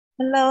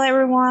Hello,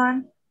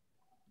 everyone.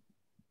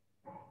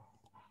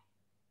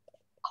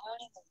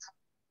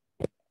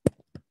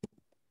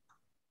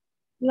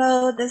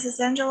 Hello, this is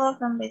Angela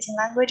from Beijing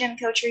Language and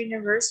Culture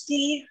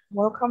University.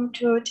 Welcome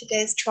to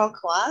today's trial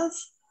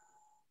class.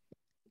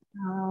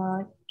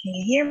 Can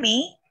you hear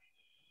me?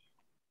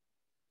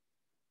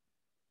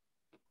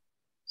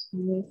 So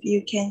if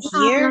you can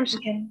hear,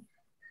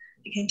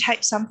 you can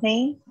type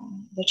something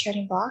in the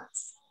chatting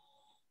box.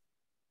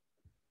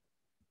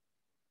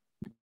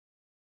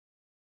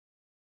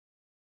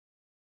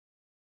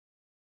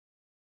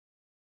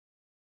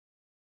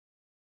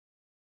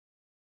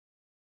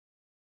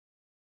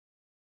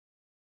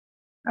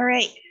 All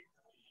right.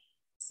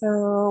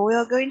 So we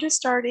are going to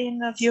start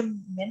in a few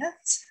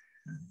minutes.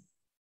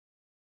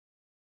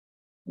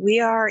 We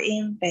are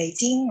in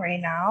Beijing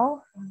right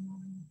now,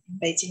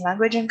 Beijing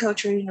Language and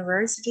Culture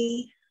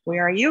University.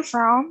 Where are you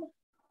from?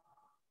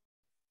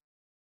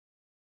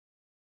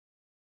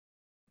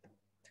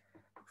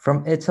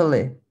 From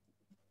Italy.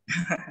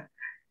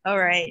 All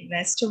right,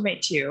 nice to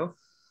meet you.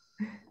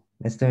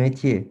 Nice to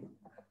meet you.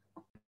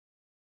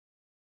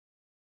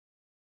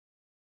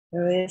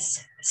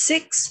 It's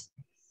 6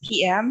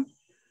 p.m.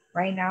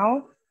 right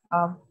now.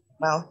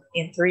 Well,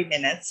 in 3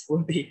 minutes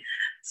will be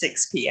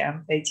 6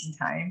 p.m. Beijing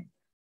time.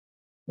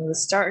 We'll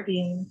start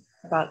in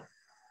about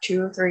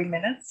 2 or 3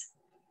 minutes.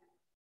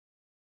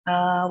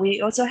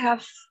 We also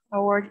have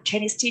our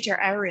Chinese teacher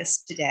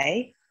Iris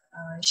today.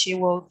 She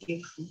will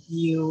give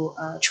you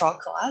a short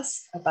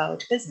class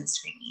about business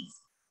training.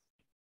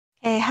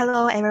 Hey,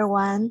 hello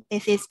everyone.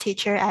 This is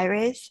teacher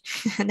Iris.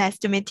 Nice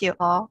to meet you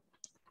all.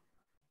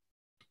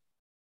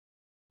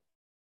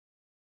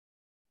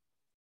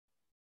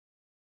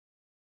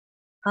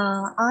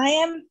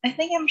 I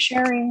think I'm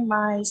sharing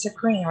my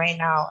screen right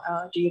now.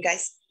 Do you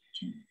guys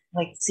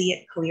see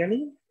it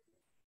clearly?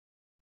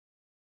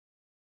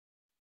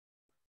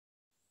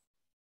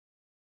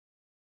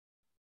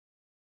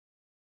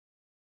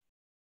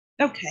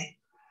 Okay,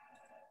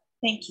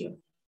 thank you.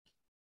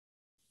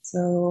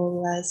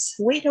 So let's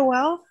wait a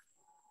while.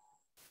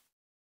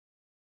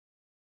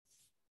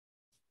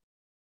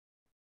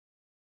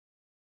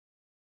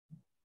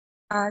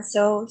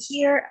 So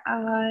here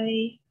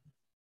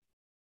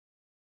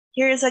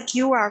is a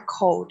QR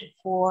code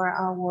for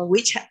our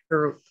WeChat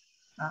group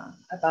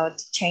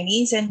about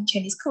Chinese and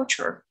Chinese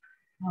culture.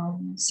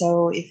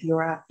 So if you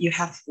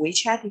have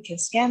WeChat, you can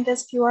scan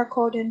this QR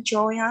code and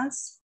join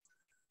us.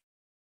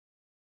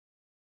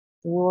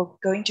 We're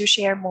going to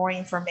share more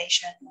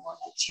information on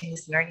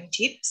Chinese learning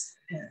tips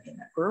in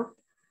the group.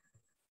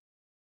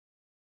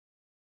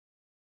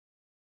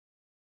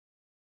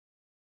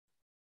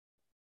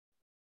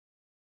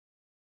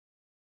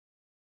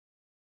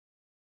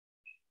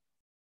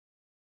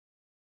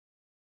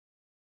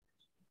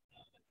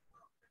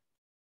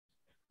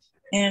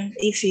 And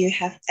if you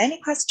have any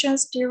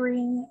questions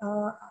during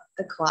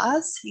the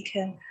class, you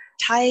can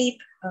type,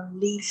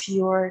 leave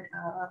your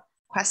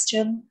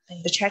question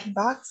in the chatting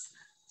box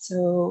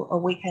so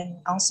we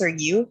can answer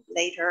you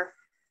later.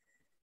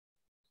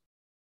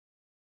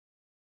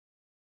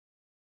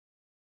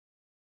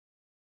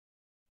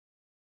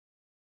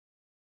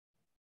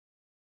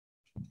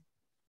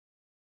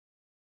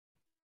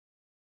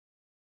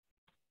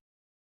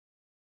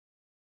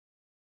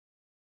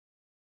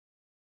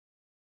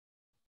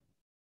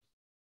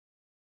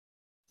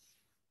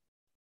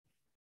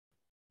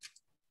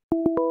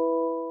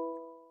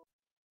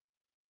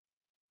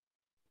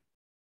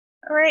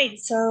 All right,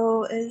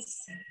 so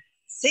it's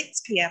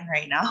 6 p.m.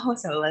 right now,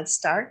 so let's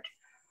start.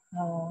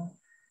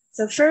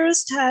 So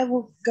first, I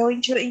will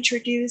going to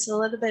introduce a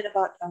little bit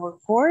about our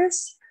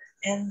course,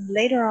 and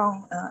later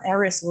on,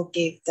 Aris will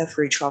give the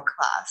free trial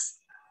class.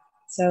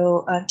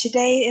 So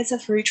today is a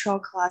free trial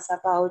class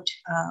about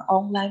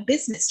online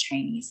business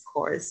Chinese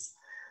course.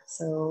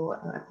 So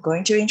I'm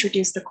going to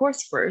introduce the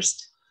course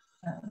first.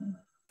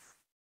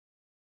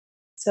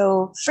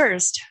 So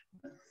first,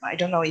 I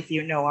don't know if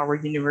you know our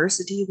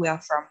university. We are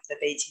from the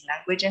Beijing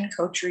Language and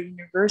Culture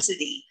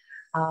University,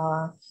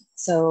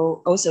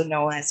 so also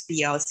known as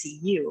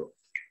BLCU.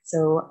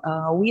 So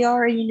we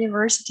are a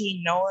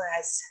university known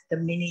as the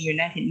mini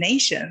United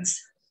Nations.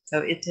 So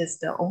it is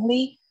the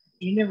only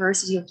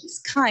university of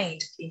its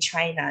kind in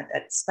China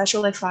that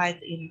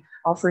specializes in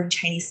offering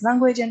Chinese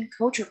language and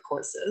culture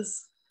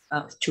courses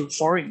to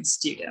foreign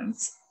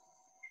students.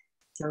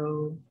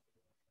 So,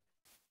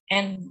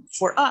 and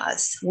for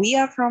us, we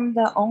are from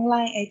the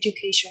online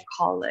education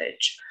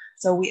college.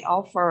 So we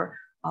offer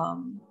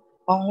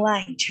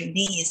online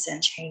Chinese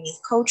and Chinese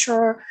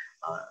culture,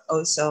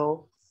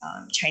 also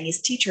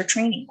Chinese teacher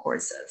training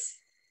courses.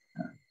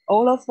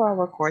 All of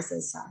our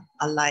courses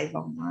are live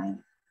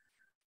online.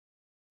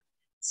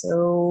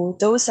 So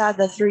those are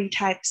the 3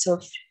 types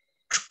of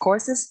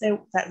courses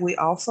that we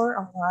offer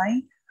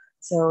online.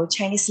 So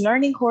Chinese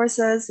learning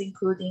courses,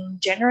 including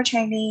general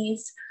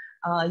Chinese,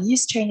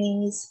 youth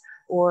Chinese,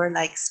 or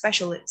like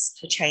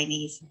specialist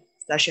Chinese,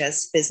 such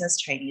as business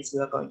Chinese, we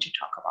are going to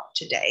talk about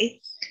today.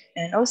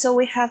 And also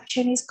we have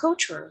Chinese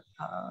culture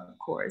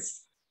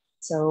course.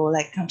 So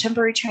like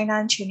contemporary China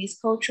and Chinese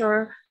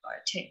culture,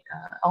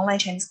 online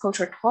Chinese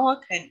culture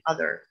talk and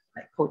other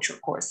like culture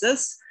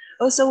courses.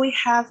 Also, we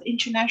have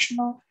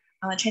international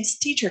Chinese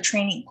teacher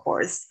training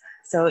course.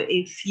 So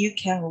if you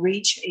can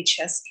reach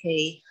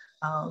HSK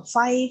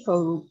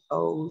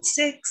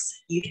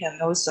 506, you can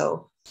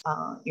also,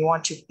 you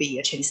want to be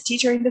a Chinese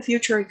teacher in the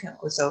future, you can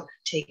also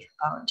take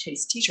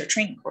Chinese teacher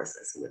training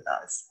courses with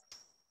us.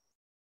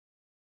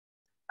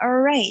 All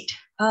right,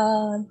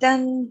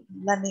 then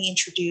let me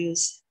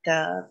introduce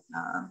the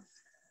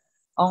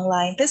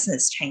online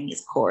business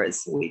Chinese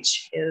course,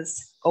 which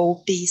is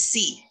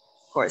OBC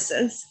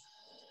courses.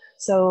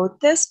 So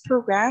this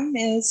program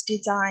is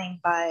designed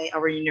by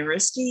our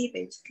university,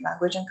 Beijing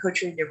Language and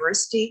Culture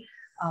University,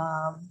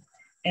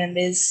 and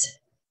is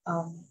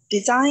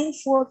designed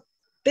for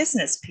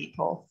business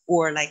people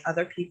or like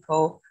other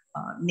people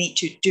need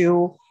to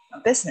do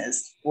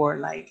business or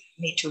like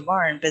need to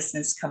learn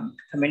business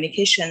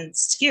communication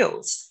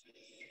skills.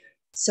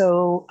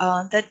 So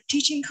the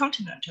teaching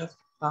content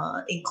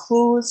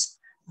includes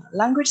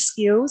language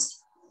skills,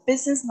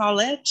 business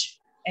knowledge,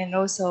 and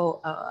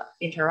also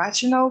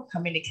interactional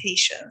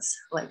communications,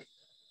 like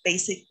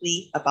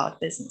basically about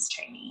business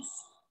Chinese.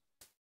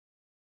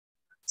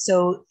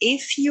 So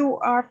if you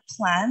are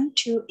planning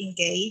to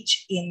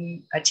engage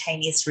in a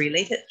Chinese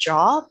related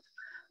job,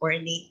 or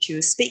need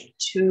to speak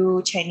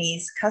to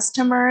Chinese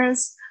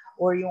customers,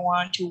 or you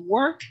want to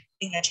work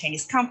in a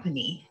Chinese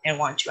company and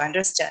want to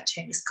understand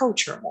Chinese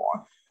culture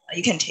more,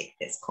 you can take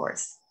this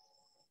course.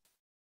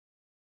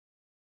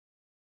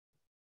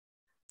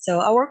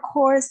 So our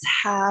course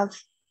have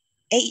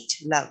 8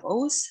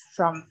 levels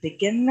from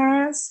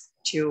beginners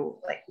to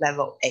like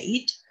level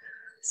 8.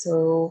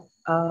 So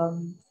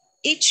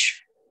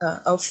each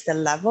of the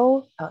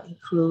level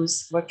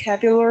includes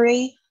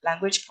vocabulary,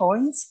 language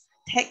points,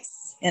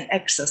 texts, and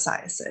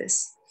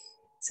exercises.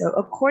 So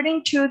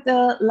according to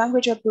the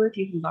language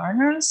ability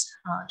learners,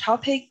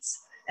 topics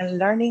and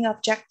learning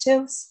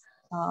objectives,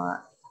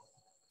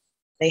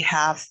 they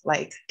have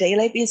like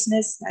daily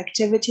business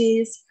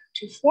activities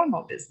to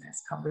formal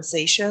business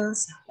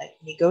conversations, like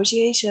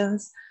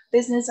negotiations,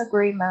 business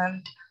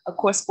agreement,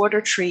 cross-border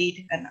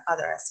trade, and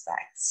other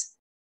aspects.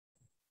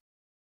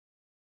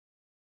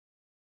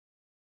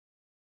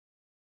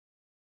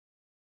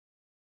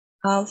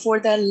 For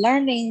the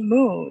learning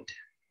mood,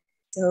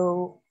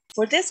 so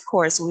for this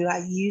course, we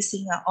are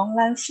using an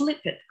online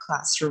flipped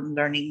classroom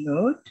learning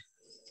mode.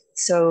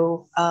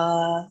 So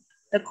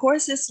the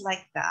course is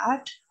like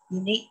that.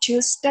 You need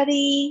to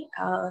study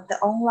the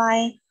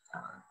online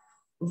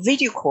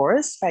video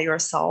course by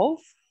yourself,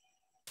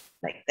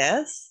 like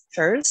this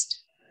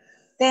first.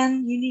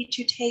 Then you need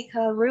to take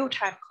a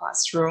real-time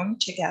classroom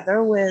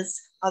together with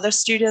other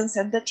students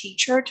and the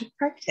teacher to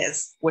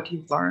practice what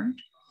you've learned.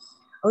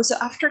 Also,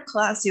 after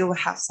class, you will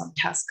have some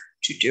tasks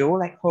to do,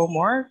 like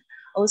homework.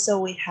 Also,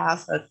 we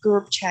have a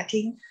group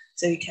chatting,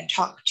 so you can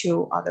talk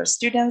to other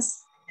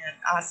students and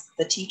ask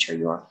the teacher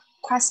your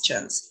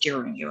questions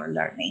during your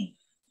learning.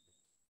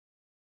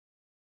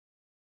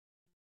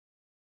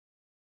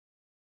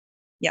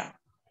 Yeah,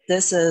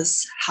 this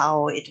is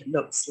how it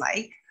looks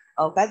like.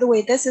 Oh, by the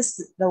way, this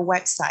is the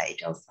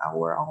website of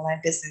our online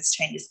business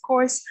Chinese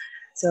course.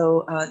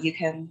 So you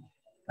can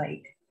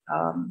like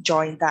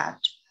join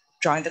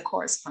the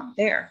course from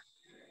there.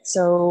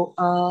 So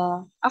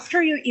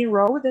after you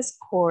enroll this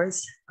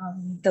course,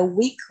 the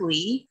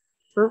weekly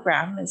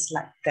program is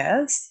like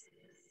this.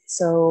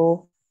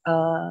 So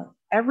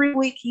every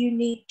week you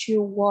need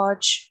to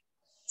watch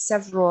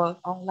several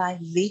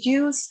online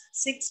videos,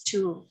 6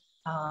 to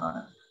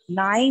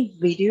 9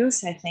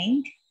 videos, I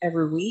think,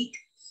 every week.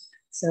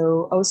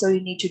 So also you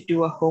need to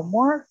do a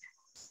homework.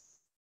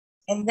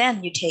 And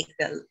then you take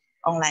the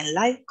online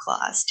live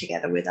class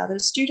together with other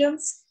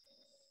students.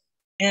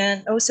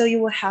 And also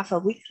you will have a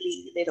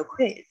weekly little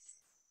quiz.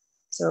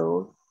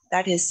 So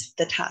that is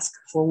the task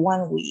for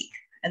 1 week.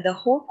 And the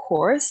whole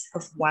course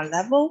of 1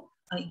 level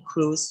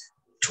includes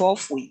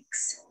 12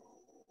 weeks.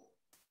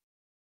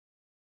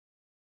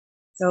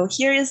 So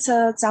here is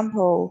an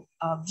example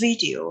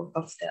video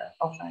of the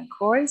online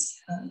course.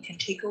 You can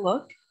take a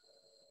look.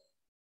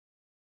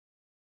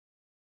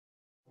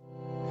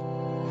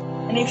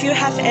 And if you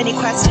have any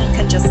question, you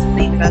can just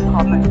leave a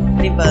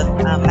comment, leave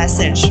a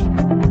message.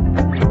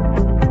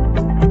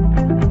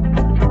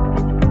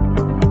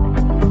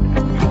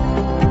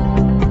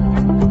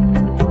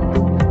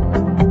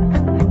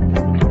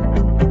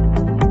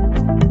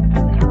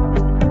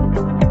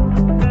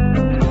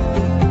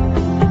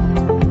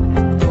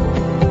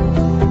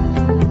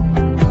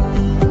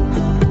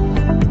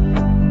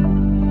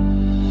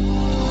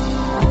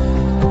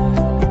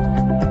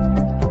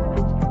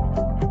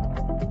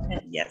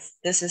 Yes,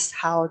 this is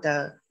how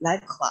the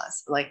live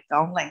class, like the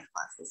online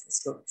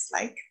classes, looks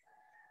like.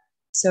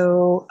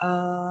 So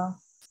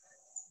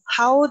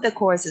how the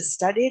course is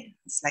studied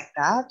is like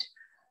that.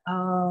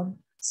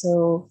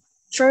 So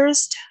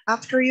first,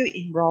 after you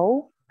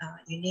enroll,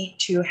 you need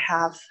to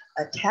have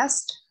a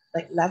test,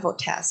 like level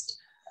test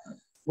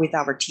with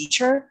our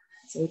teacher.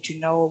 So to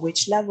know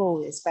which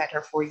level is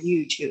better for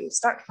you to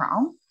start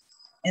from.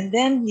 And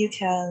then you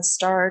can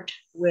start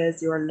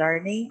with your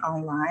learning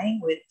online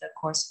with the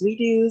course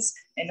videos,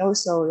 and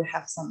also you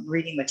have some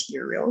reading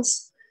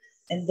materials.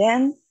 And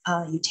then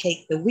you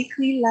take the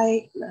weekly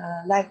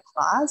live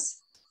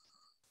class,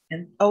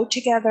 and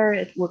altogether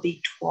it will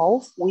be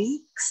 12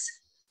 weeks.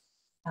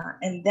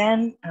 And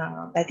then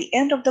at the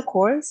end of the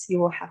course, you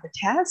will have a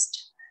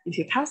test. If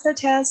you pass the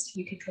test,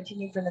 you can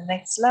continue for the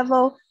next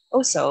level.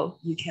 Also,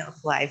 you can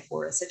apply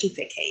for a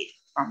certificate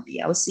from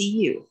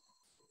BLCU.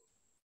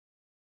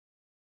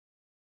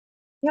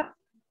 Yeah.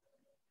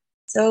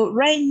 So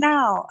right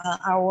now,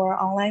 our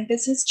online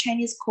business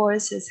Chinese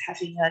course is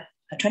having a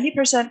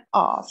 20%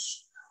 off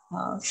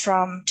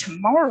from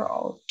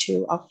tomorrow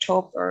to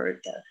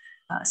October the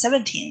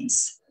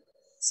 17th.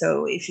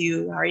 So if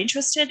you are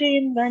interested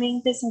in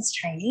learning business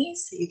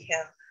Chinese, you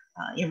can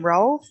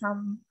enroll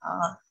from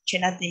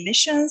China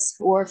Admissions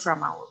or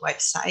from our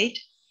website.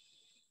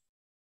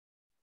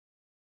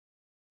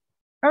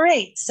 All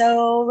right,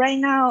 so right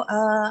now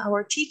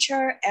our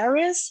teacher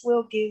Aris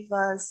will give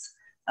us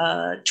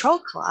a trial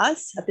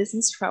class, a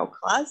business trial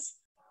class.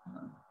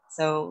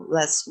 So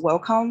let's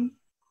welcome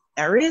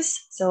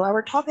Aris. So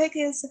our topic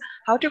is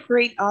how to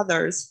greet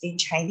others in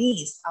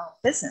Chinese on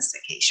business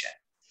occasion.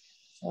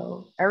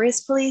 So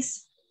Aris,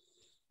 please.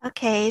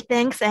 Okay,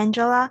 thanks,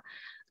 Angela.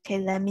 Okay,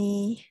 let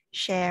me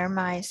share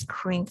my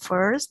screen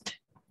first.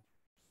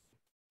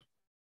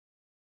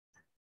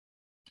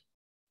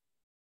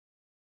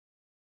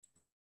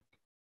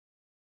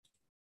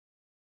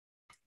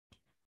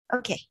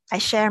 Okay, I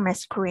share my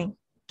screen.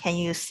 Can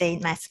you see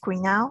my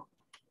screen now?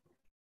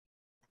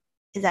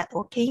 Is that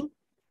working?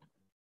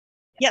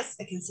 Yes,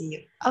 I can see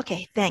you.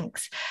 Okay,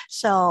 thanks.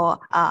 So,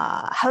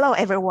 hello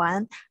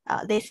everyone.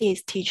 This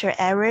is teacher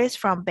Aris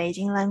from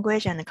Beijing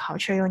Language and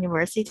Culture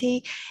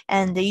University,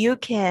 and you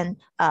can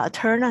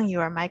turn on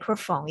your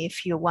microphone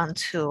if you want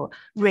to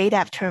read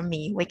after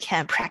me. We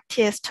can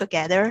practice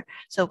together.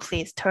 So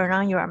please turn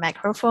on your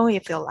microphone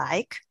if you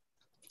like.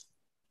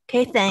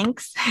 Okay,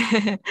 thanks.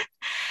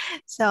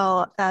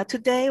 So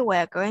today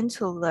we're going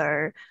to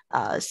learn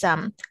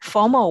some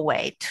formal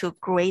way to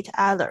greet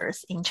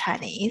others in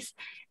Chinese.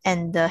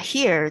 And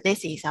here,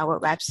 this is our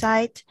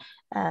website.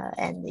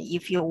 And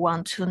if you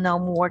want to know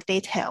more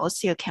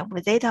details, you can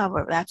visit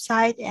our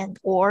website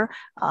or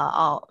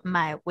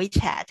my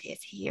WeChat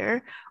is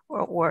here,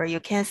 or you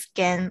can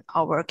scan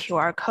our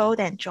QR code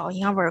and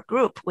join our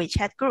group,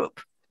 WeChat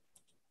group.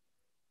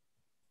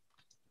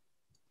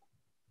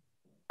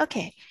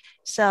 Okay,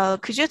 so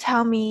could you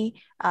tell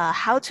me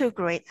how to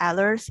greet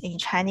others in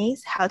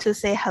Chinese? How to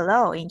say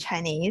hello in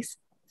Chinese?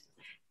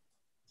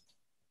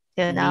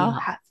 You know?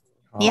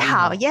 你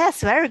好. Yes,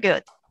 very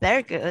good.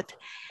 Very good.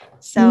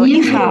 So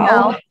if you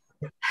know,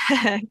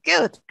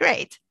 good,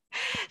 great.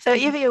 So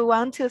if you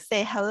want to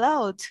say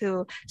hello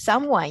to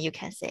someone, you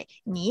can say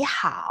你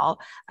好.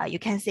 You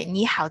can say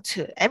你好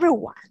to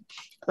everyone,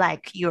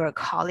 like your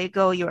colleague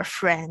or your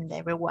friend,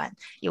 everyone.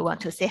 You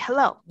want to say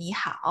hello, 你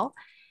好.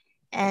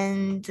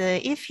 And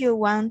if you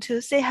want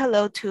to say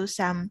hello to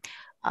some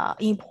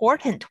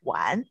important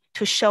one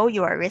to show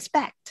your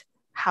respect,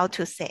 how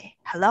to say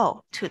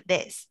hello to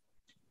this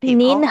people?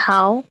 您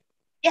好.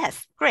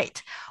 Yes,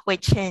 great. We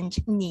change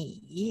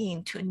你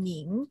into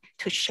您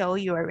to show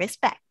your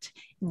respect.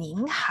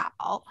 您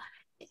好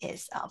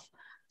is a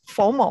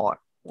formal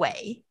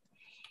way.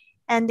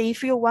 And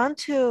if you want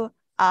to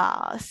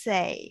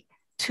say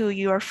to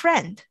your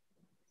friend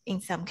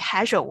in some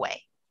casual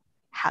way,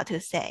 how to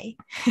say?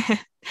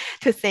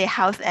 To say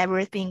how's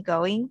everything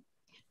going?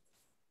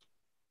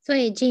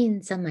 最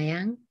近怎么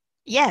样?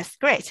 Yes,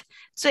 great.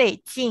 最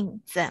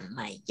近怎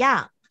么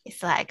样?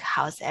 It's like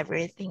how's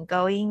everything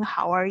going?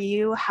 How are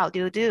you? How do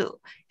you do?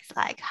 It's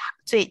like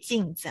最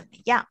近怎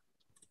么样?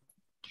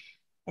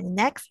 And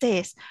next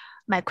is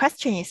my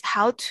question is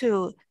how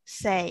to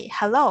say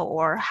hello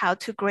or how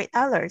to greet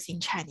others in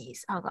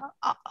Chinese on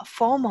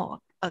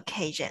formal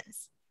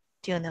occasions.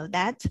 Do you know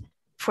that?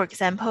 For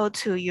example,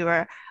 to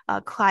your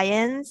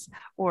clients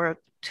or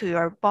to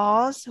your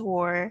boss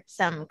or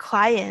some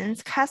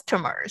clients,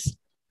 customers,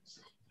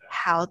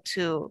 how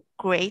to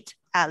greet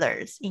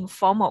others in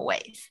formal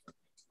ways.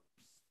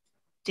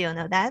 Do you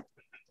know that?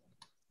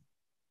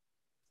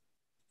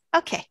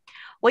 Okay,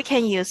 we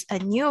can use a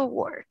new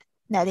word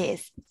that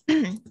is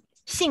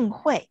幸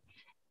会.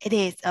 It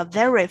is a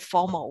very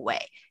formal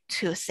way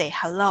to say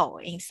hello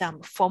in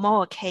some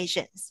formal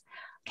occasions.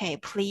 Okay,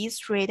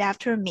 please read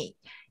after me.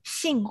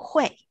 幸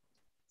会.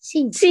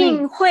 幸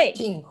会.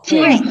 幸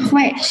会，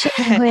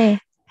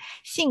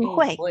幸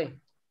会，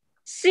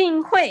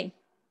幸会.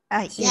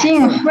 Yes.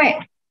 幸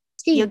会，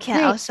 You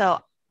can also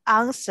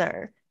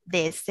answer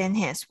this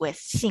sentence with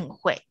幸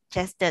会,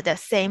 just the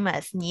same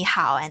as 你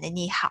好 and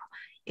你好.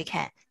 You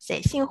can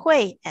say 幸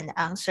会 and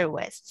answer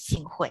with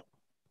幸会.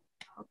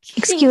 Okay.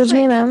 Excuse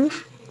me, ma'am.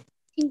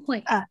 幸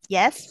会.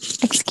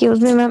 Yes.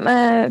 Excuse me,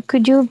 ma'am.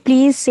 Could you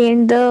please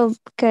send the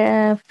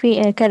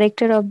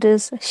character of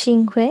this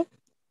幸会?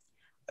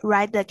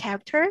 Write the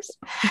characters.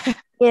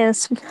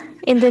 Yes,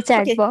 in the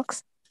chat Okay.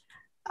 box.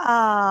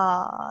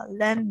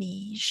 Let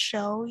me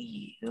show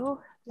you.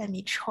 Let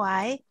me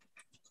try.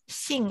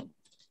 姓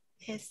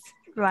is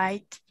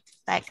right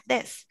like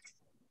this.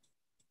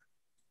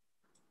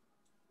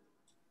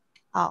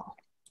 Oh.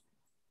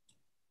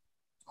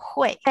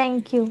 会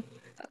Thank you.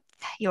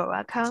 You're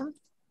welcome.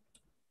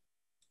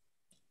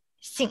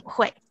 幸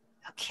会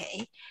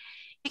Okay.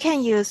 You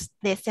can use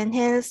this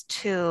sentence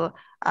to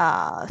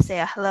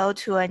say hello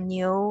to a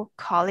new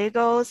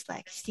colleagues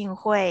like 幸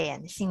会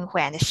and 幸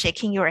会 and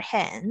shaking your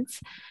hands.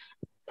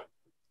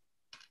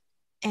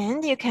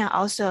 And you can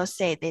also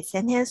say this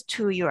sentence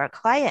to your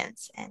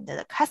clients and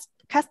the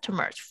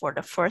customers for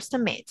the first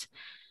meet.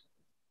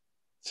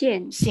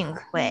 幸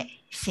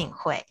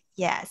会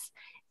yes.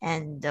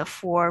 And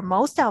for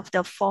most of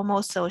the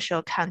formal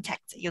social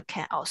contacts, you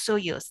can also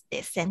use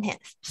this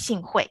sentence,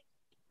 幸会.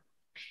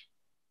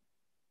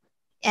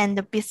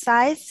 And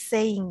besides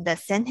saying the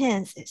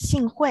sentence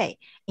幸会,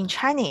 in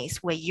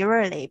Chinese, we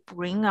usually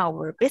bring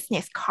our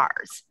business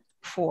cards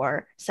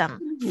for some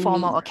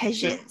formal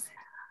occasions.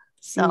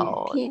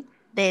 So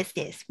this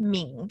is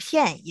名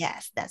片.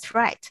 Yes, that's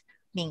right.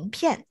 名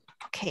片.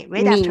 Okay,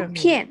 read after me.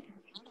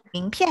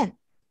 名片.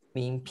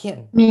 名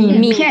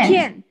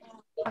片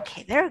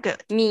Okay, very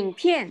good. 名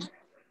片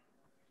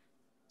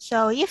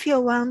So if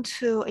you want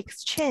to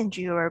exchange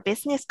your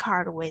business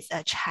card with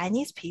a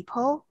Chinese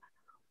people,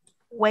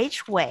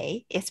 which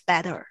way is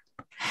better?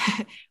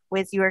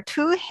 With your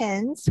two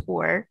hands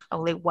or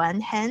only one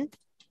hand?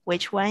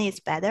 Which one is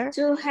better?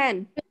 two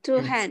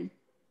hand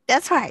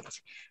That's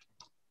right.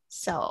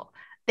 So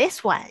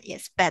this one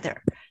is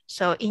better.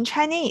 So in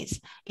Chinese,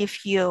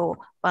 if you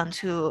want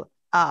to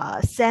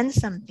send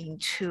something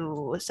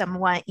to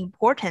someone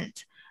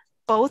important,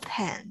 both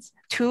hands,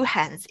 two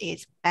hands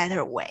is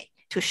better way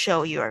to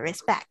show your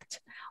respect.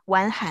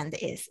 One hand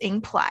is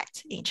implied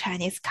in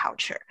Chinese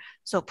culture.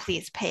 So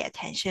please pay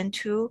attention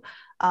to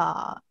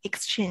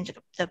exchange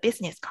the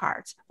business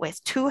cards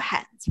with two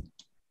hands.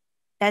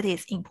 That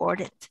is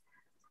important.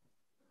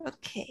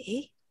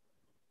 Okay.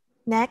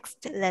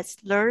 Next,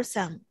 let's learn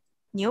some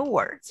new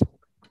words.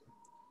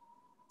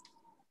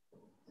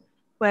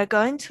 We're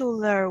going to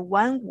learn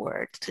one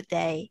word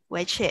today,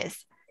 which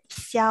is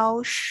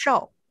销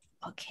售.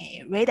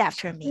 Okay, read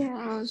after me.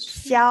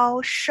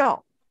 销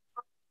售.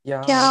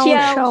 销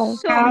售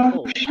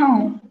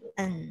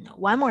And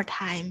one more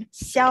time,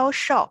 销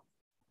售.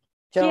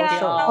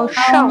 销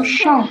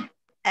售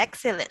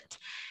Excellent.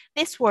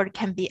 This word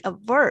can be a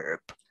verb,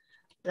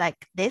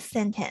 like this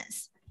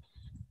sentence.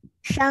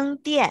 商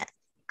店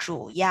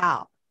主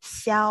要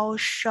销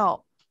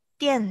售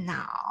电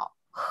脑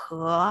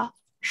和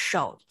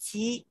手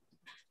机。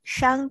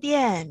商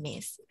店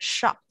means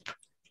shop.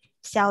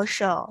 销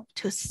售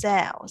to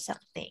sell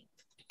something.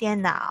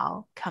 电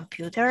脑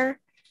computer.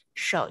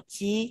 手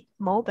机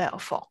mobile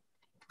phone.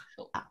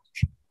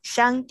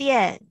 商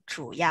店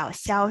主要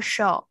销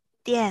售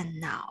电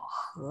脑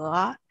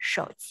和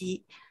手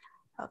机。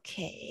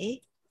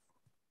Okay.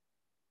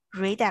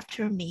 Read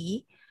after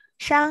me.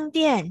 商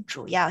店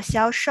主要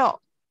销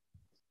售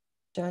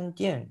商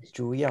店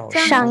主要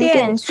商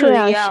店主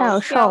要销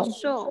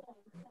售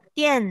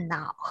电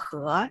脑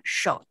和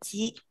手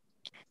机。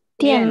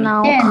电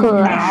脑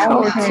和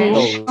手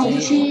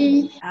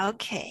机。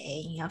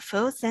 Okay, in a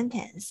full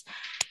sentence.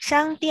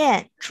 商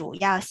店主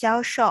要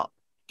销售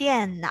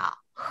电脑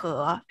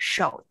和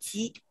手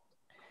机。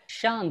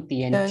商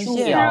店主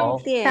商要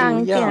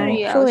商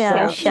店主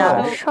要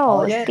销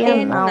售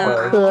电脑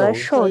和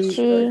手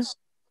机。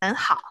很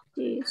好。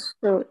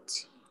手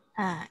机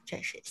这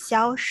是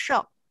销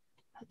售。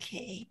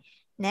Okay,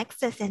 next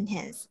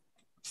sentence.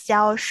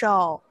 销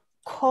售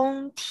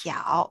空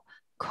调。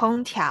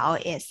空调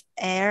is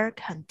air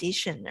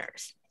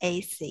conditioners,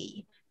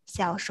 AC.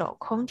 销售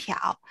空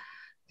调。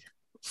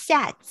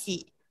夏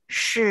季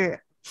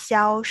是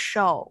销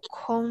售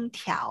空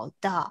调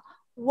的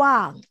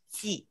旺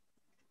季。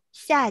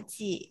夏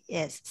季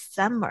is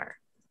summer.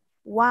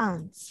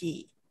 旺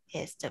季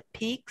is the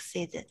peak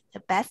season,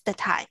 the best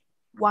time.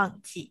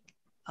 旺季。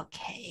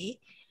Okay.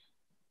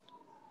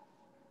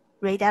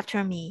 Read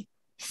after me.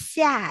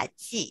 夏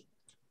季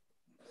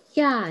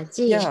夏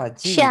季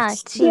夏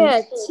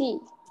季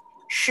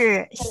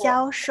是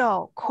销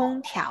售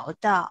空调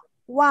的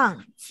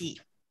旺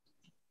季。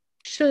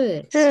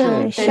是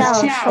销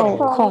售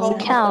空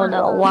调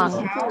的旺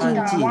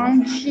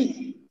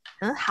季。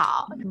很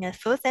好。In a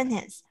full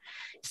sentence.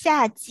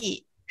 夏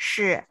季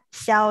是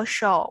销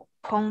售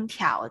空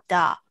调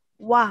的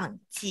旺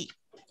季。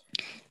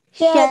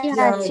夏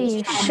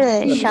季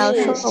是销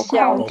售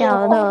空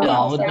调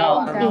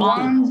的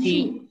旺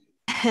季。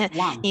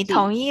你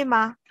同意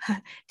吗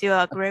？Do you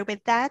agree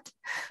with that?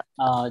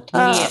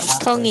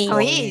 同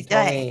意。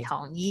对，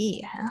同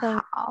意，很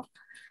好。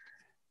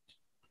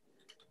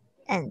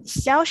And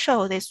销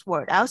售 this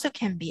word also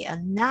can be a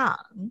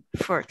noun.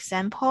 For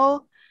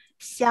example,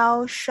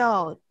 销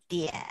售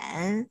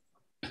点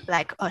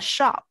like a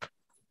shop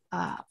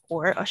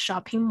or a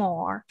shopping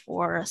mall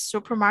or a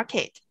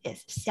supermarket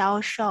is 销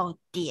售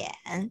点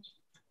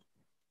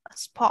a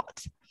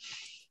spot.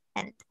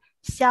 And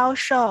销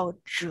售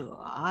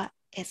者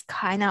is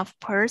kind of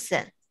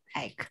person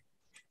like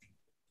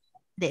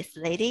this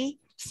lady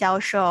销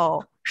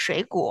售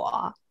水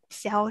果，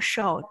销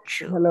售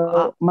者。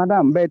 Hello,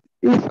 madam, but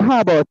it's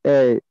how about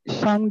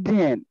商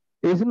店?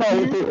 It's not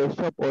really a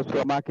shop or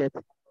supermarket.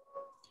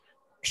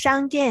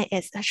 商店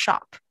is a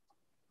shop.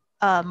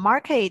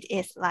 Market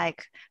is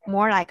like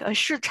more like a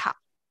市场。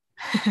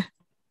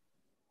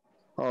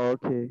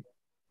 Okay.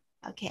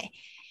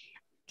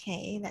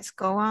 Okay, let's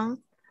go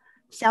on.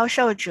 销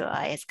售者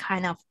is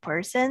kind of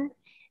person.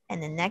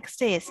 And the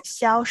next is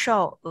销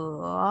售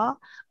额.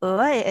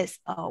 额 is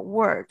a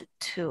word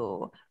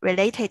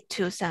related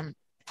to some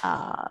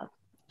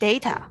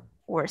data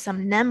or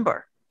some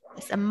number.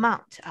 It's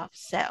amount of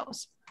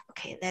sales.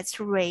 Okay, let's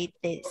read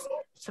these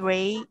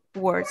 3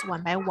 words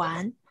one by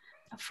one.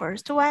 The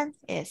first one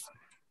is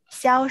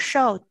销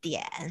售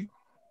点。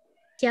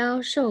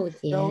销售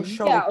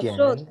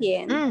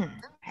点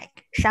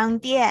，like 商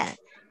店、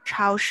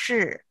超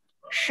市、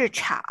市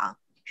场、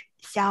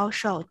销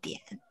售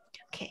点。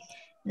Okay,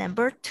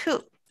 number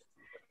 2,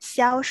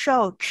 销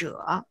售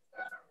者。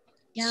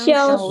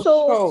销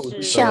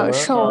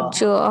售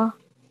者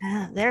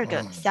Very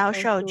good. 销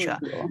售者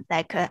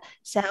like a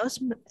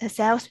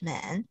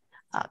salesman,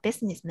 a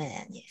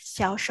businessman,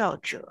 销售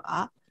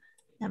者。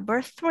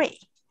Number 3,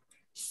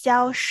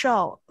 销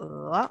售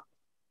额。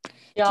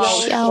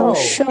销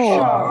售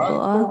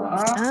额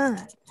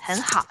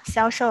很好。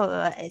销售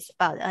额 is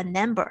about a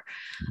number,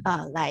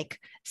 like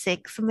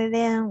 6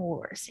 million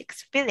or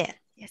 6 billion.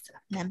 It's a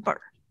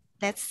number.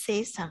 Let's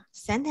see some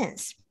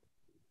sentence.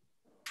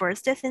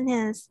 First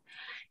sentence,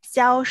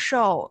 销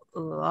售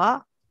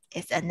额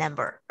is a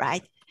number,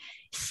 right?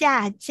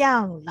 下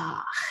降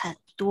了很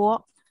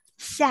多。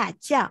下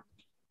降。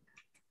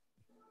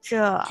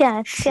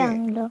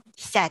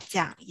下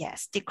降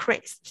yes,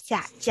 decrease,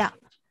 下降。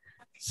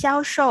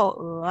销售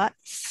额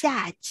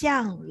下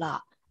降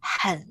了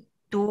很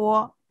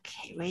多。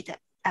Okay, read it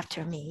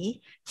after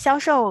me. 销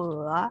售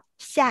额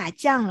下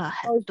降了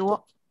很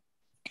多。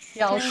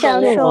销售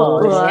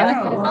额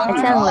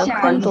下降了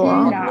很多。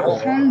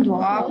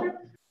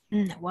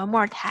One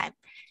more time.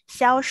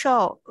 销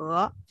售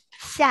额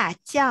下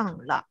降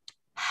了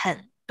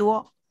很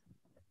多。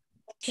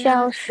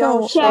销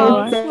售额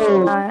下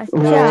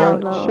降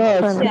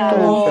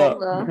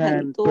了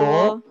很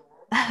多。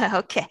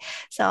Okay,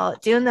 so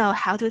do you know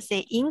how to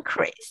say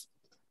increase?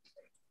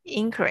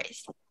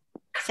 Increase.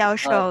 销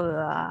售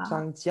额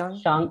上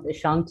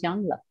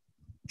降了。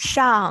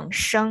上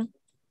升。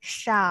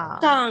上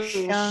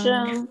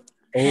升。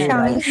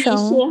一些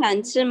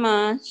汉字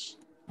吗？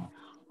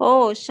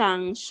哦，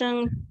上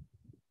升。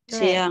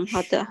这样，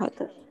好的，好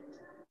的。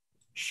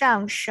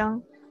上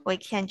升。We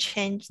can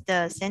change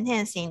the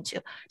sentence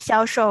into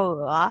销售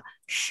额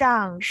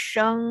上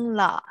升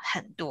了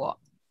很多。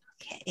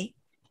Okay.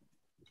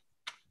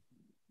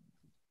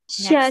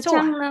 下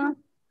降呢？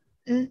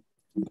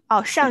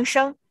上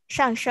升。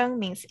上升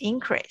means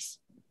increase.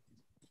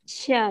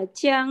 下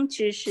降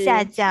就是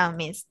下降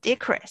means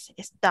decrease.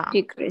 It's down.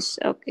 Decrease.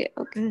 Okay.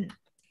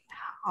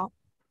 好。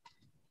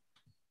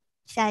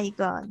下一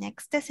个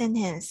next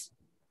sentence.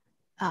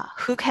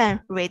 Who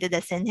can read the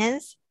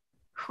sentence?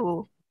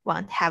 Who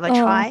want have a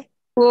try?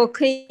 我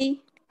可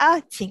以。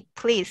请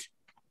please.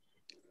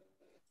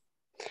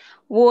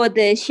 我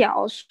的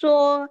小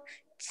说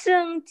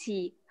成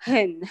绩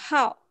很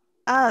好。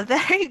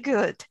Very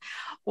good.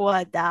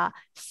 我的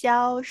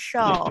销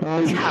售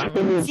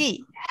成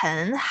绩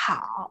很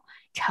好。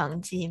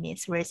成绩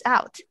means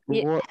result.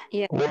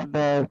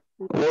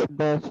 我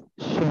的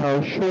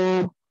销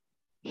售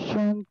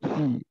成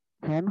绩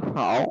很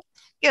好。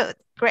Good,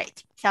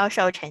 great. 销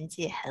售成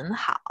绩很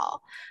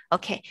好。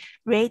Okay,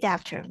 read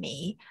after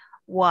me.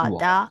 我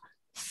的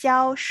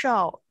销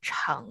售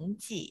成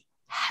绩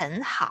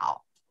很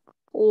好。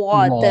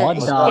我的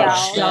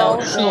销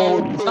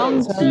售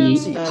成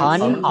绩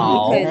很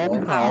好。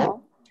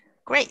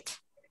Great.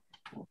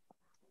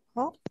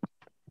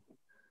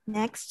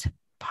 Next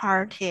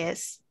part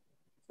is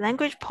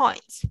language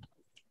points.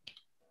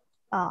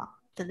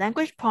 The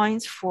language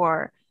points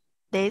for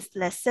this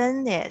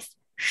lesson is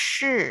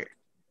是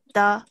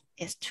的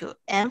is to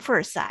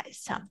emphasize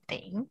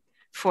something.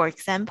 For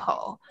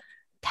example,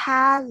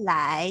 他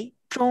来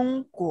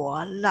中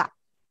国了。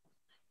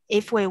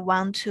If we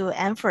want to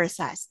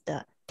emphasize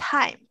the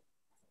time,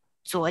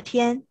 昨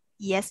天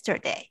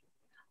yesterday,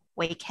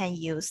 we can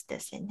use the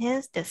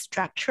sentence, the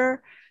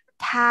structure,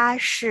 他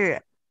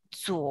是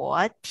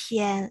昨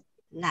天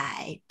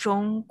来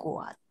中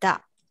国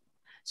的。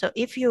So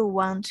if you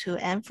want to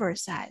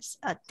emphasize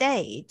a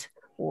date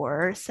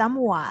or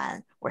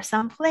someone or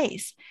some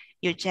place,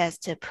 you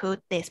just put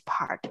this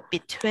part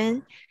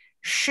between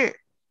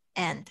是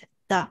and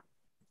的。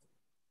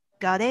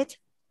Got it?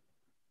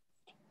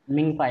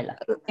 明白了。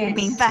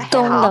明白，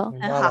好，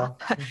很好。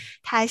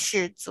他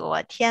是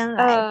昨天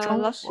来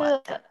中国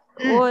的。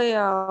我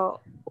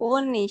要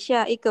问一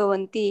下一个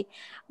问题。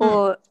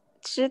我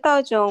知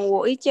道中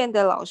我以前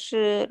的老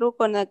师，如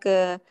果那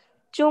个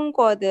中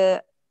国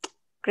的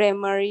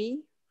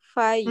grammar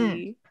发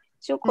语，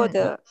中国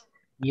的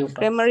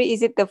grammar,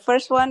 is it the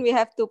first one we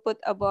have to put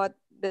about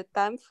the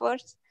time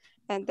first,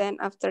 and then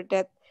after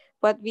that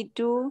what we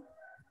do,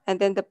 and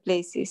then the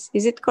places.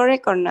 Is it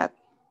correct or not?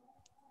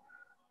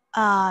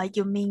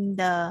 You mean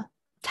the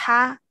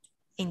他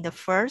in the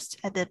first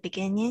at the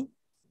beginning?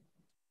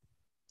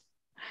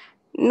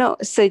 No,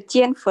 时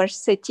间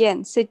first 时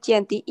间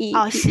第一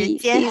是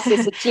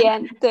时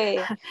间，对，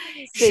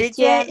时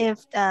间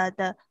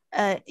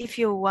if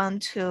you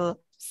want to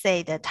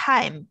say the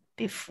time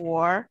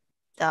before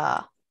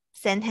the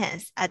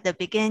sentence at the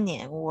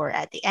beginning or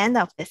at the end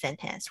of the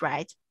sentence,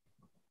 right?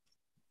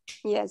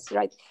 Yes,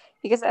 right.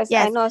 Because as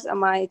I know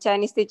my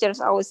Chinese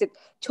teachers always said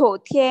昨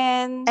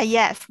天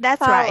yes, that's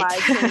right.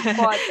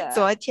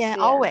 昨天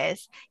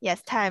always.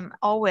 Yes, time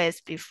always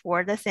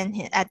before the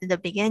sentence at the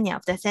beginning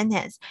of the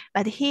sentence.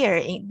 But here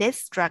in this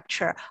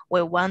structure,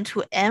 we want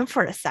to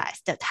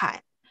emphasize the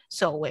time.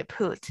 So we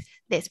put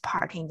this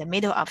part in the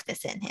middle of the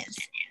sentence.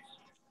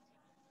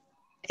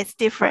 It's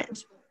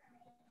different.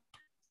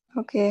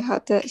 OK, 好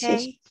的，谢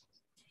谢。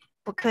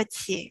不客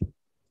气。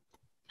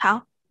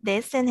好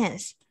 ，this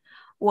sentence.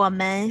 我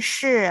们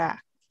是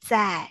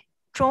在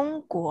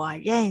中国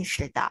认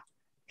识的，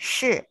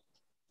是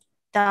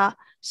的。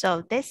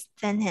So this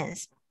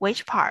sentence,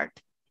 which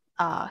part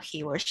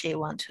he or she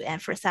want to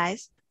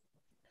emphasize?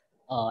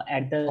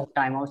 At the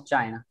time of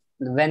China,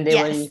 when they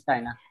were in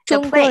China.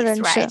 The place,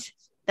 right?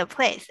 The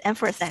place,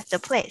 emphasize the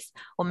place.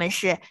 我们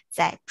是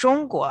在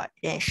中国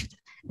认识的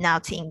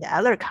not in the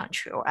other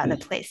country or other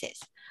places.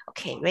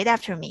 Okay, read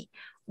after me.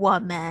 我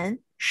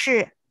们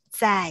是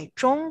在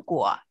中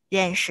国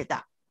认识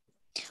的。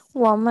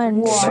我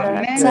们是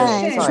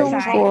在中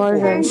国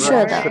认识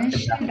的。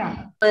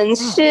我们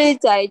是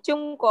在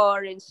中国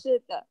认识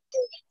的。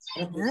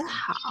很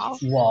好。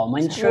我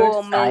们是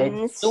在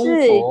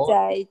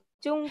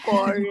中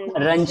国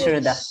认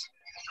识的。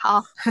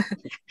好。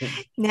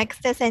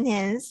Next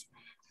sentence.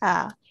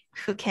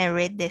 Who can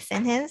read this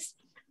sentence?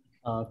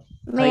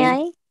 May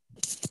I?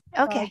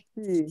 Okay.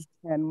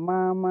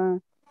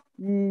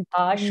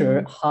 他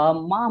是和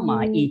妈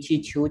妈一起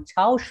去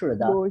超市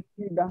的。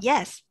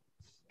Yes.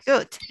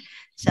 Good.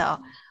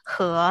 So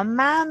和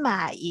妈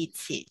妈一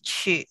起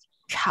去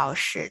超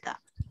市的。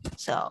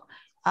So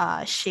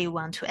she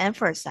want to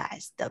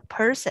emphasize the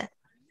person,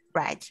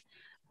 right?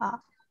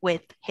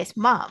 With his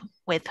mom,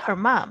 with her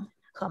mom.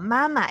 和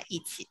妈妈一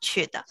起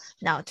去的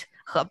 ，not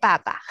和爸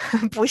爸，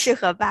不是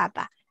和爸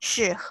爸，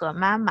是和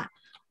妈妈。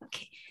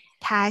OK，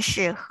 他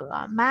是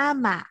和妈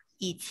妈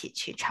一起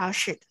去超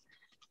市的。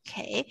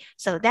Okay,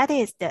 so that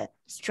is the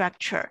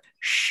structure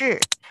是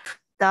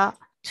的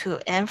to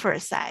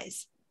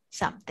emphasize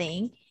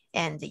something,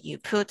 and you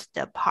put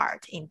the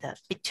part in the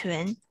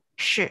between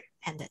是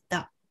and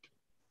the.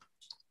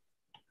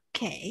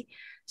 Okay,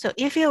 so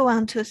if you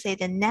want to say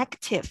the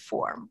negative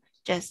form,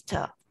 just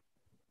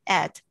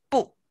add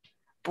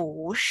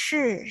不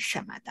是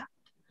什么的。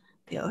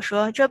比如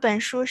说这本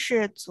书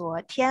是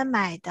昨天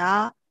买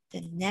的。The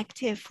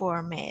negative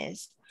form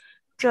is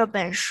这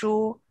本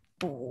书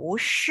不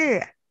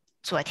是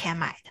昨天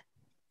买的。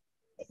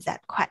Is that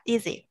quite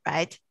easy,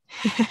 right?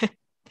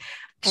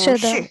 是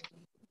的。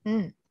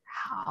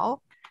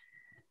好。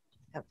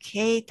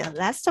Okay, the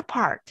last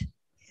part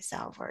is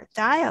our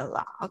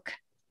dialogue.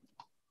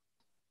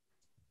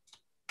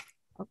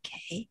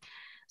 Okay,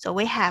 so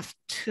we have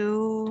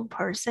two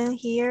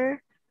persons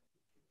here.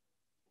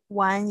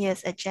 One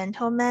is a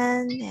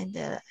gentleman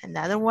and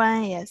another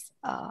one is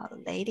a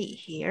lady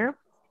here.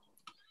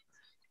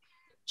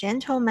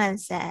 Gentleman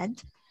said,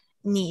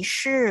 你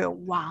是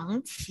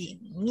王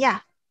晴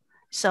呀.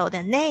 So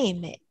the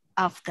name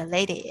of the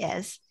lady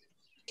is?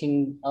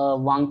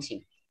 王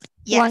晴.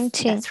 Yes,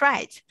 that's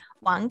right.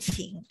 王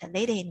晴, the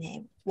lady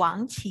name,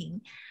 王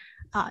晴.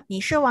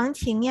 你是王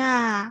晴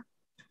呀.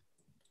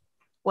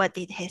 What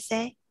did he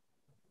say?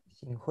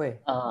 幸会.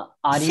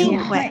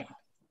 幸会.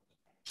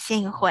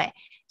 幸会.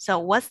 So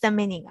what's the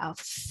meaning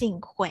of 幸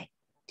会?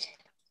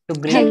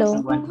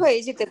 Hello.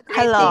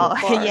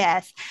 Hello,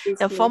 yes.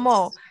 The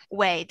formal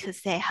way to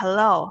say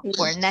hello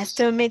or nice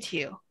to meet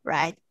you,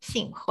 right?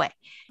 幸会.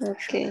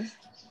 Okay.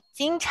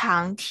 经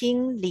常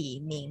听李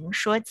明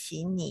说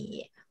起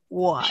你，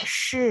我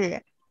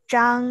是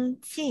张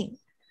静.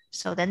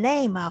 So the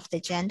name of the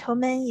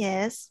gentleman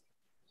is?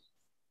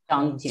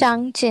 张静.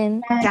 张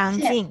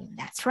静,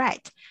 that's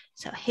right.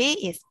 So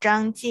he is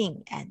张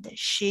静 and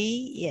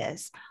she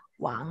is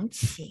王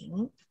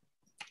晴.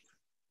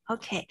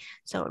 Okay,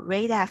 so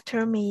read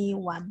after me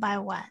one by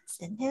one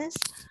sentence.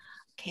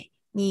 Okay,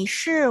 你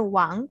是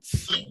王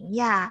晴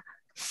呀，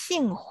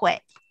幸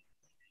会。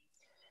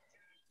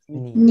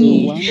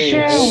你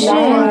是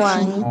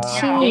王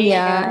晴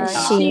呀，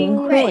幸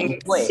会。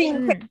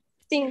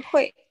幸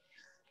会。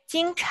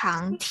经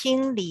常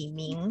听李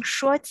明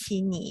说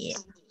起你，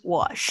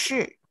我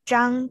是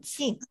张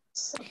静。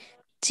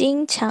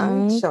经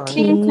常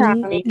听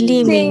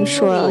李明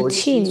说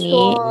起你，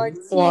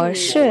我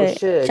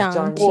是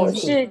张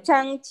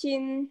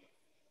静。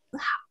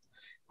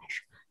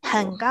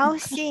很高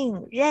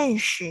兴认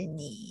识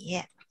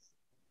你。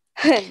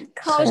很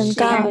高兴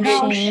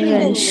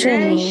认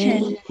识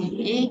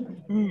你。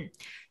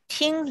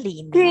听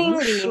李明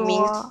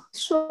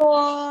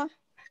说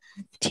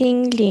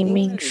听李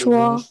明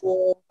说，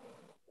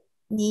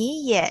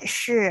你也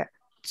是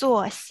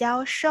做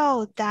销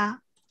售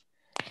的。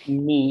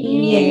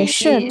你也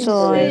是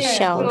做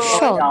销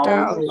售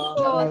的。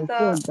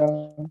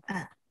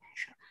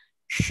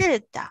是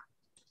的。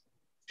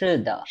是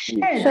的。是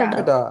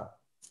的。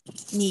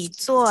你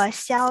做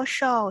销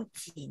售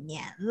几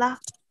年了？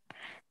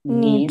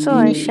你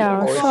做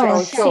销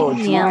售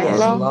几年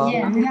了？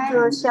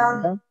做销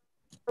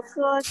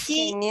售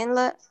几年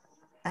了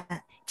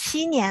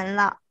？7年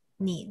了。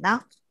你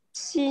呢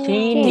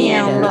？7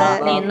年了。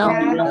你呢？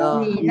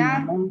你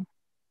呢？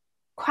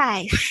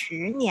快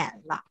10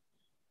年了。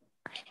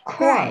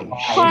快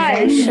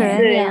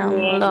10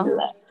年了。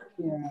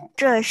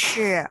这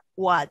是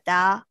我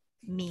的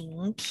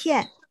名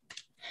片。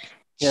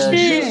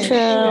这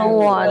是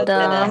我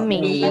的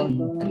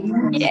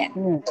名片。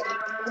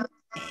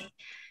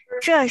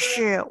这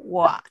是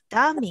我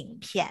的名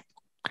片。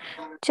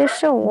这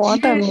是我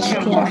的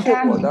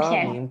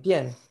名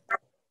片。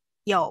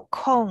有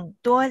空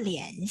多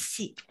联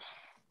系。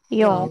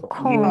有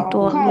空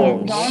多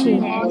联系。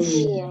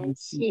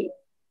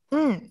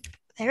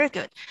Very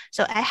good.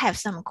 So I have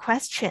some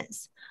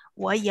questions.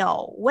 我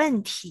有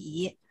问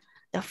题。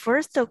The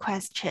first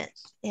question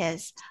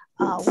is,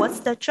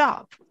 what's the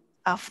job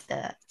of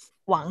the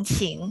王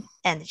晴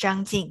and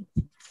张静？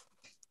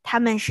他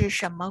们是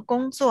什么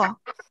工作？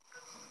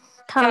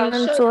他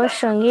们做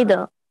生意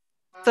的。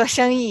做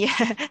生意。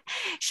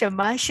什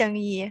么生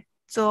意？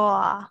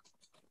做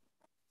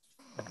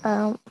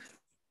销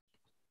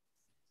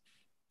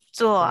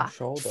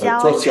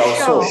售。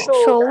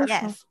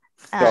Yes.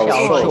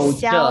 做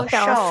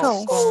销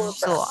售工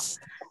作。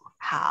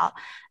好。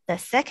The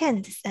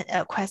second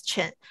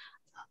question.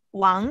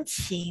 王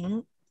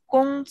晴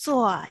工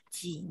作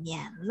几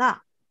年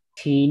了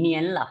？7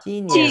年了。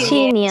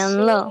 7年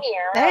了。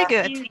Very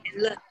good.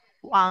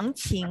 王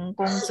晴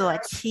工作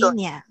7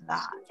年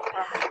了。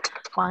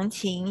王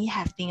晴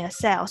have been a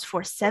sales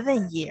for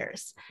 7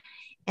 years.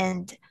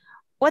 And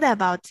what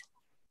about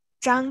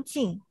张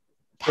静？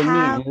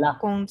她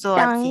工作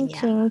几年了？张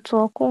静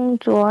做工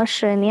作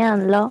10年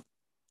了。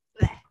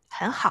对，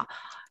很好。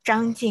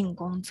张静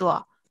工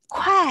作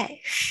快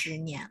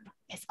10年了。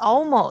It's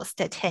almost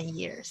 10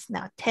 years.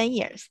 Now 10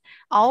 years.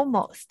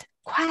 Almost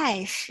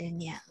快10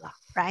年了。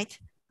Right?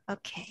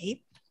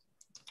 Okay.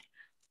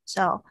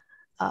 So,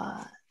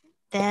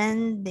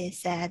 then they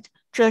said,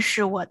 这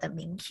是我的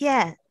名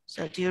片。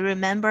So do you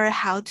remember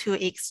how to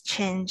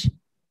exchange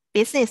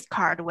business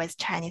card with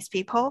Chinese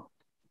people?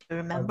 Do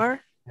you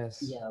remember?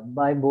 Yes. Yeah,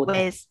 by both.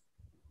 With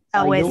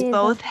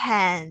both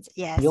hands.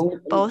 Yes,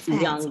 both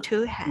hands,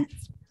 2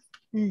 hands.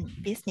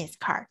 Business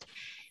card.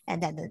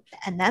 And then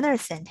another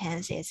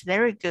sentence is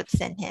very good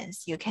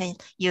sentence. You can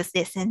use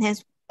this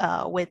sentence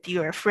with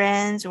your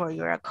friends or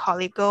your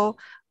colleague or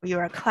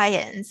your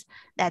clients.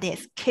 That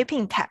is keep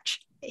in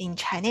touch. In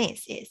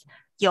Chinese is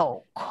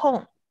有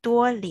空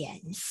多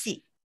联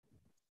系。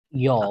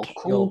有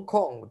空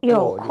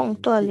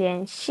多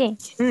联系。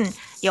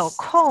有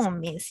空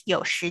means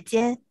有时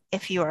间。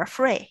If you are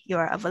free, you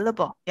are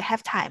available, you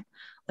have time.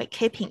 We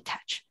keep in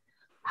touch.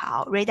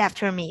 好 read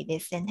after me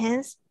this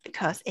sentence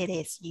because it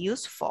is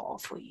useful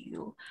for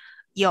you.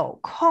 有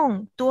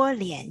空多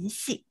联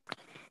系。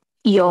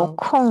有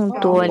空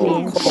多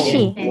联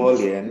系。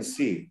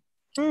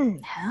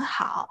很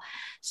好。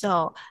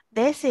So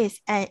this is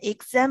an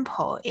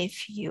example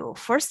if you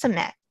first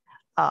met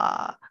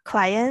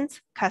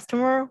client,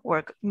 customer,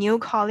 or new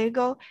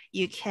colleague,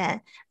 you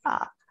can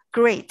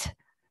greet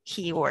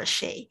he or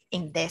she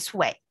in this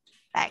way.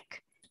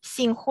 Like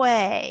幸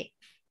会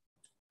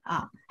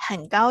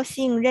很高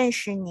兴认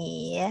识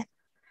你。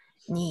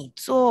你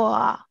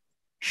做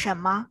什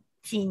么？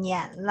几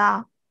年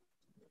了？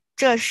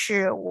这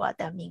是我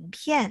的名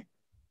片。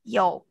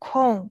有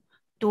空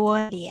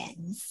多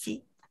联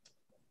系。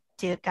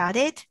Do you got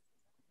it?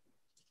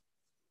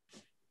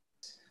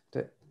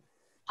 对。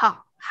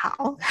好。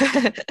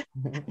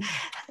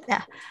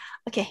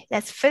Okay,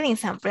 let's fill in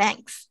some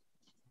blanks.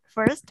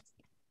 First,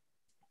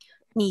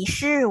 你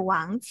是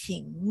王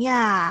晴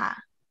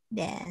呀。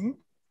Then,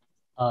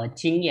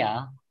 金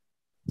雅。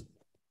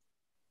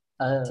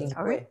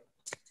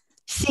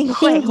幸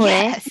会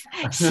yes.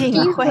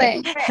 幸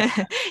会。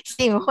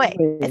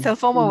It's a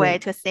formal way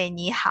to say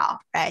你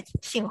好 right?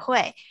 幸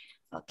会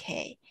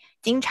Okay.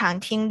 经常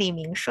听李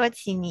明说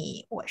起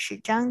你，我是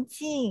张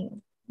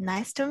静。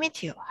Nice to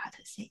meet you. How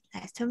to say?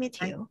 Nice to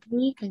meet you.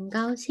 你很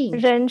高兴。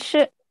认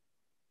识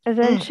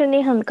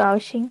你很高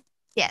兴。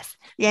Yes,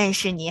 认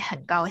识你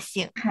很高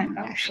兴。他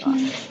说，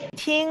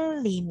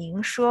听李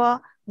明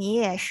说你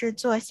也是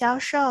做销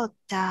售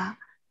的。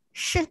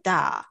是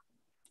的。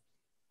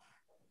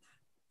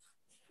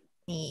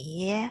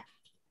你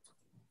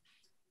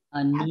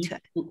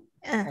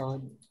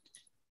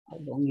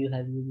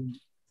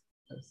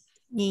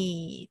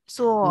你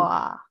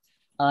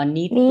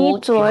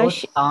做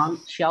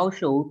销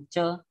售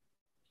者。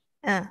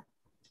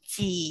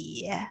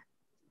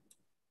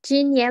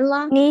几年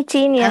了？你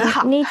几年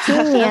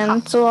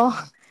做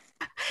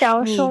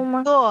销售吗？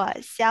你做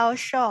销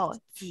售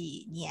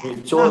几年了？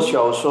你做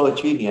销售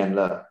几年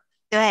了？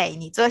对，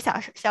你做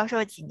销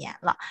售几年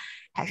了？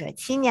他说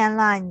7年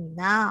了，你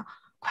呢？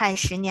快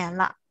10年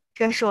了。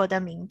这是我的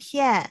名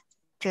片，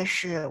这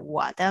是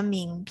我的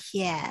名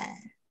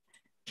片。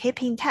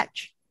Keep in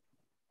touch。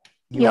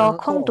有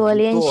空多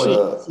联系。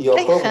有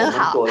空我们很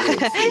好多联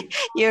系。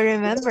You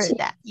remember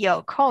that？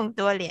有空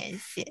多联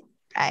系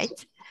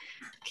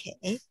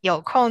 ，right？OK，有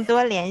空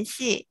多联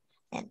系。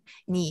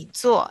你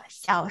做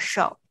销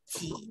售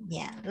几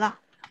年了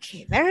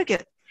？Okay，very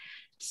good.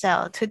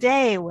 So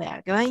today we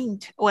are going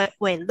to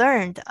we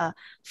learned a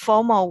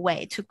formal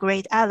way to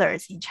greet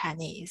others in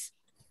Chinese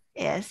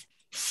is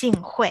幸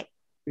会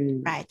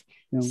right?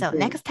 So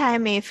next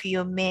time if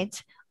you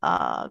meet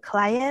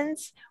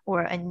clients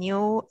or a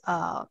new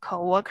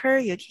co-worker,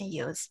 you can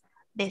use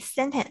this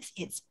sentence.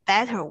 It's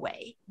better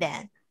way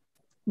than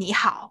你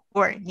好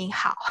or 你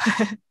好。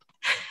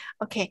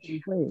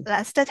Okay,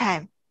 last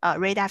time,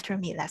 read after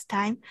me last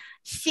time.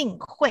 幸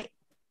会。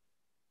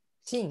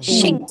幸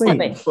会。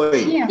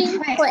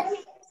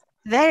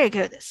Very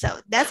good.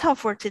 So that's all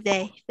for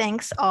today.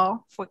 Thanks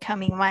all for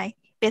coming my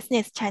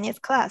business Chinese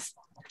class.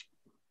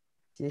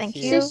 Thank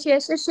you.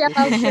 谢谢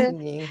老师。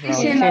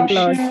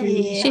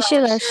谢谢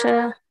老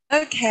师。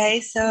Okay,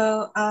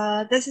 so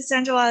this is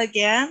Angela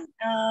again.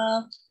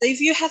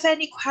 If you have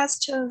any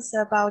questions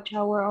about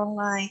our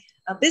online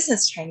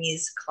business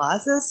Chinese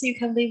classes, you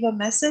can leave a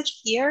message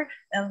here,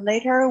 and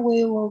later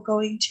we will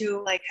going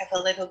to like have a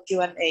little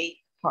Q&A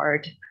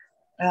part.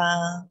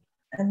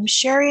 I'm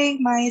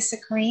sharing my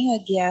screen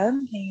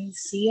again. Can you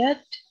see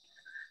it?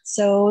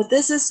 So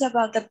this is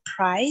about the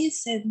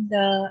price and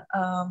the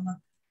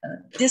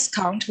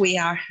discount we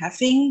are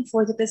having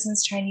for the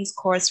business Chinese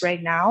course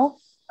right now.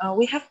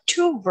 We have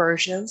 2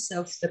 versions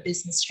of the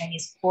business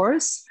Chinese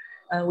course,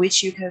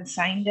 which you can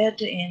find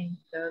it in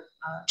the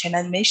China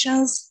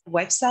Admissions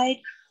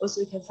website.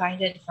 Also, you can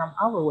find it from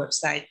our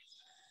website,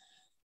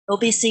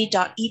 obc.eblcu.com.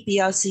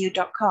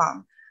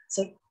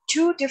 So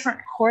 2 different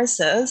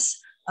courses.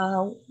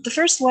 The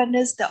first one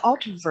is the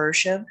autumn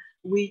version,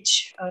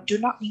 which do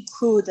not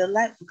include the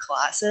lab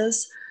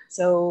classes.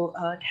 So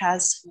it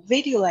has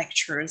video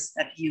lectures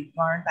that you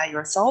learn by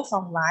yourself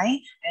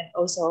online and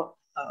also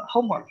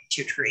homework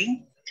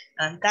tutoring.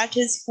 And that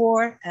is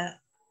for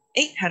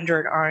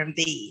 800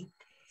 RMB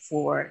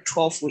for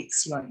 12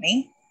 weeks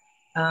learning.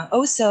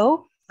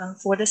 Also,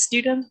 for the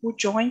student who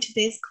joined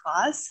today's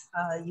class,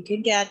 you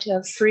can get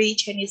a free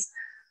Chinese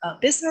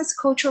business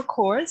culture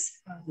course,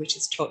 which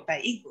is taught by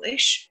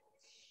English.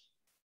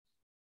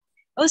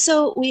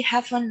 Also, we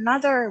have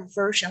another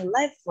version,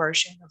 live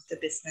version of the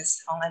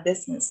online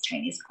business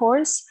Chinese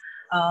course.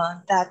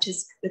 That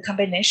is the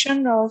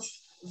combination of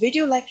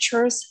video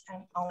lectures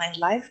and online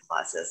live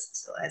classes.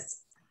 So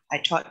as I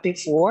taught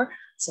before,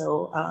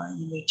 so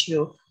you need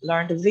to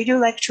learn the video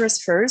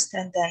lectures first,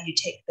 and then you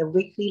take the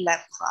weekly lab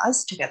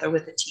class together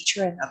with the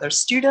teacher and other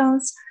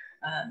students,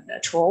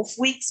 12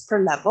 weeks per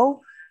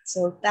level.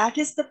 So that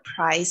is the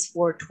price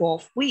for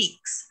 12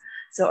 weeks.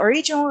 So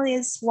originally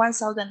it's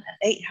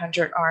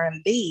 1,800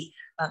 RMB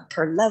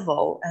per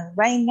level. And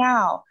right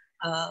now,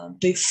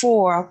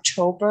 before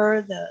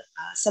October the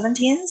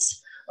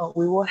 17th,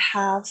 we will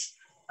have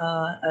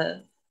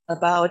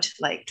about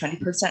like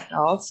 20%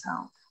 off,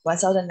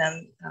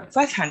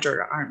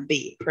 1,500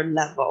 RMB per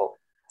level.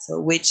 So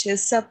which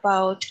is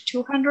about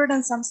 200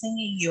 and something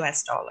in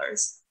US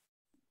dollars.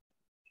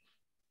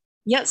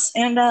 Yes,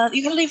 and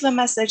you can leave a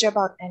message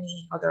about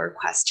any other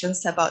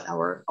questions about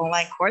our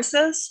online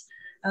courses.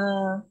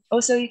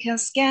 Also, you can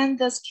scan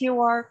this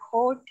QR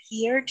code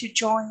here to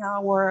join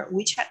our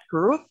WeChat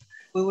group.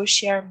 We will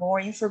share more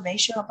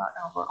information about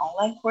our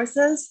online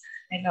courses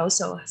and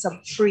also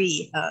some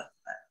free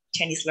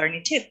Chinese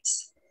learning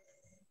tips.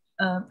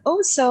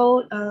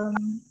 Also,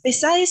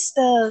 besides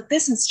the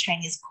business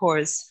Chinese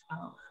course,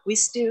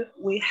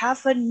 we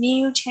have a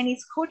new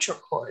Chinese culture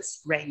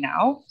course right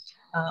now,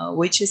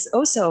 which is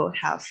also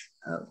have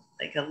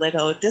like a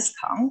little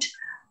discount,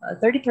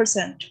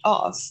 30%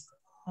 off.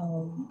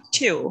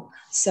 Too.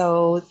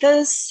 So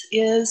this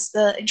is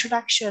the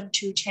introduction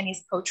to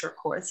Chinese culture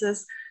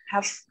courses.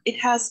 It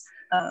has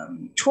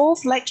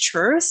 12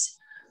 lectures,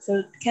 so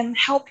it can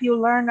help you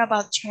learn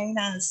about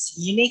China's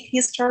unique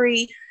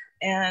history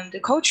and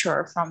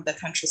culture from the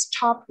country's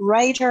top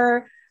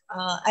writer,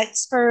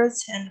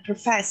 experts, and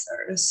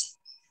professors.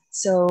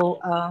 So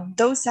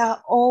those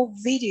are all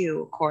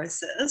video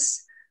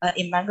courses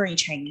in Mandarin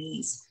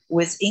Chinese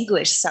with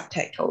English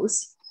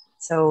subtitles.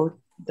 So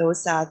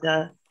those are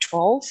the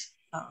 12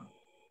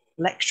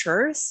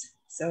 lectures.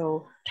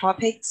 So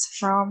topics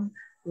from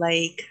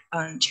like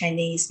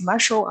Chinese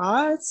martial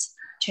arts,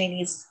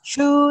 Chinese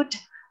food,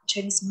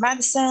 Chinese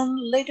medicine,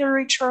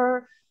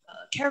 literature,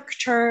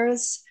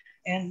 characters,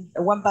 and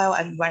One Belt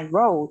and One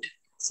Road.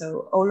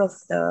 So all of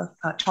the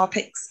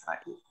topics are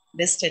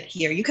listed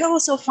here. You can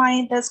also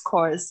find this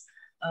course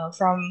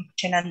from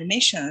China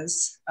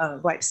Admissions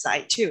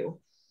website too.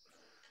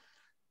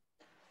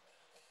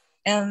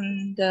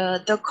 And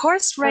the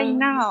course right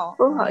now.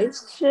 不好意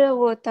思，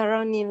我打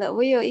扰你了，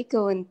我有一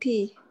个问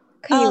题。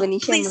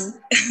Please,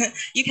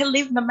 you can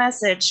leave the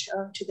message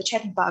to the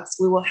chatting box.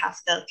 We will have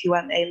the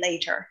Q&A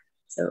later.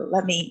 So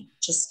let me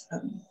just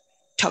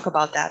talk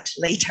about that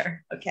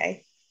later,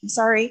 okay? I'm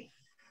sorry.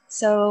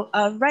 So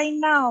right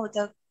now,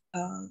 the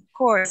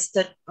course,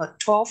 the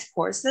 12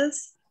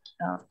 courses,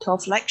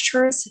 12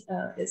 lectures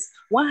is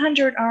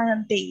 100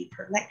 RMB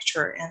per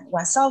lecture and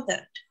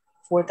 1,000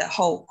 for the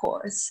whole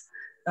course.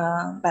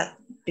 But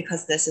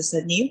because this is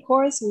a new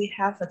course, we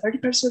have a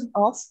 30%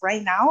 off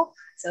right now.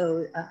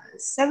 So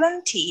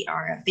 70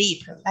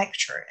 RMB per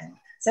lecture and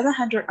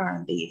 700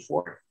 RMB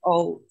for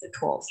all the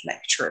 12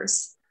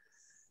 lectures.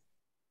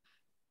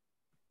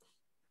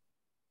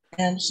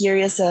 And here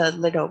is a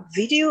little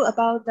video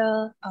about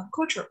the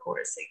culture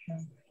course. You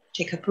can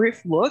take a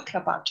brief look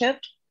about it.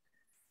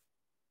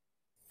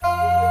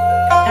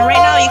 And right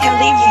now you can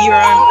leave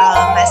your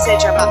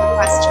message about the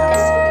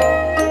questions.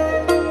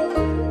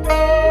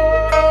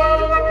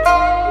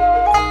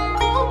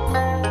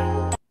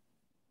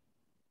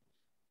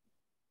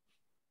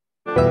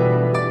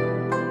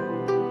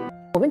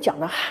 我们讲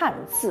的汉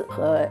字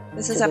和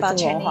这个中国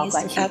文化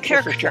关系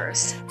就是这样，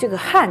这个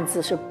汉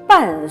字是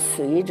伴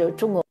随着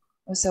中国。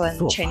Also in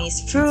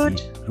Chinese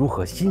food， 如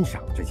何欣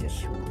赏这些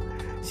食物？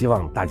希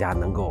望大家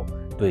能够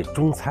对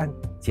中餐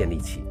建立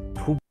起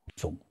初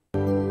步。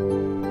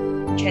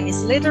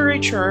Chinese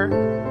literature，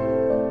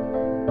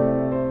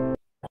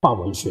 画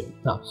文学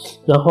啊，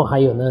然后还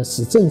有呢，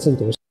使真正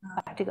读。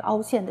把这个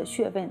凹陷的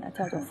穴位呢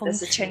叫做风池。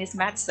This is Chinese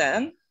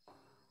medicine。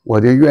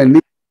我的院历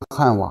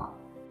汉瓦，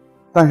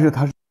但是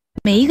它是。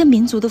 每一个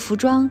民族的服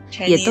装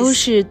也都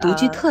是独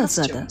具特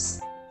色的。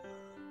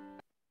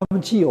他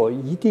们既有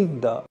一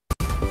定的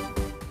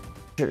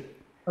是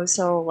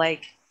 ，also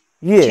like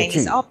越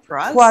剧、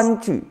川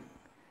剧、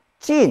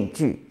晋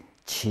剧、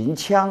秦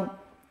腔、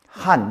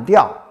汉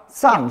调、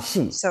藏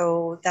戏。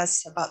So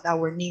that's about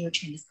our new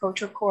Chinese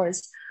culture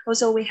course.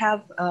 Also, we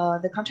have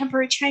the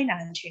contemporary China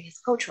and Chinese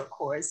culture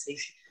course.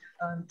 If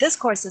this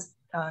course is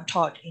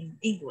taught in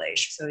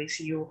English, so if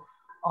you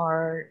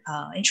are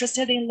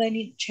interested in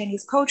learning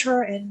Chinese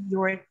culture and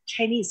your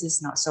Chinese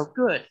is not so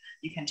good,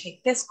 you can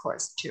take this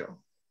course too.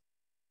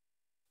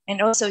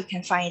 And also you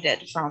can find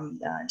it from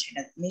the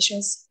China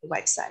Mission's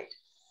website.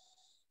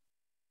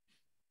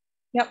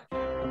 Yep.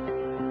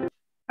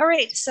 All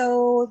right,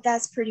 so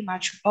that's pretty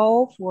much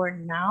all for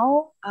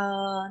now.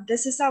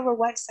 This is our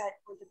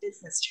website for the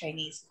business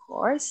Chinese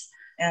course.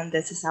 And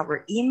this is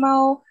our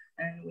email,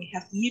 and we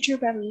have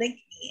YouTube and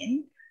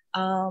LinkedIn.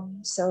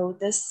 So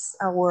this is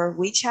our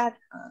WeChat,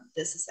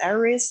 this is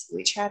Aries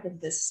WeChat, and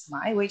this is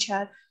my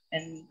WeChat,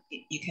 and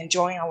you can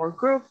join our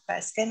group by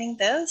scanning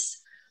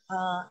this.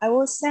 I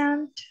will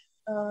send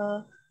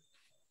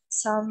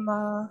some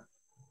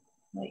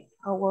like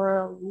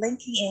our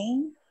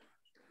LinkedIn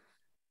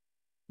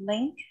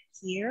link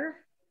here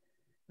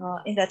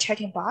in the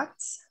chatting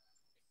box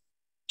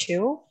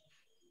too.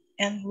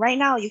 And right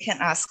now you can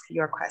ask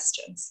your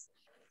questions.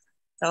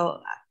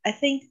 So I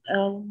think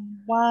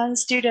one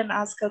student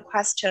asked a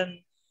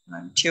question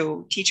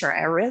to teacher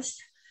Aris.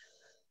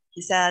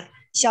 He said,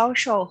 销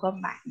售和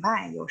买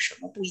卖有什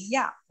么不一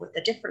样? What's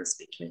the difference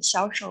between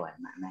销售 and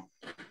买卖?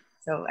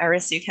 So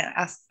Aris, you can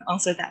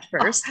answer that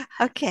first.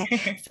 Oh, okay.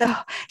 So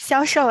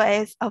销售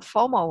is a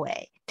formal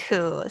way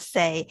to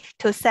say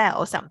to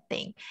sell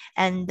something,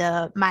 and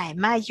买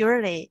卖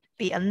usually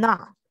be a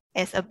noun.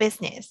 It's a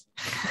business,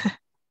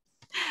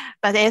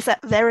 but it's a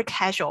very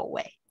casual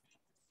way,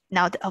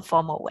 not a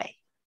formal way.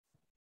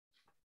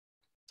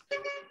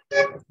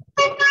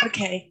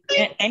 Okay,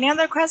 any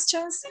other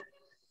questions?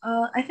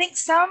 I think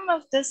some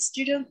of the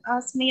students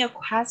asked me a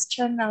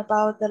question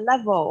about the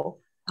level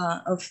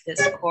of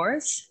this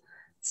course.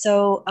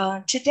 So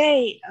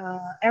today,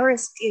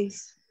 Aris gave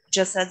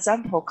just an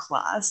example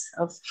class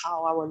of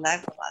how our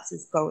live class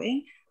is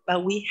going,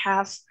 but we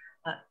have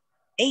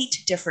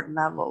 8 different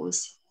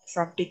levels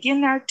from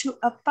beginner to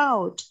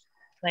about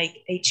like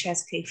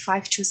HSK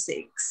 5 to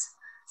 6.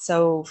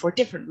 So for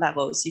different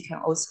levels, you can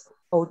also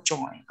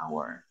join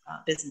our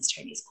business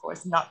Chinese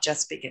course, not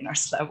just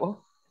beginners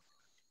level.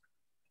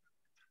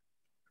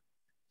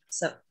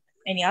 So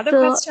any other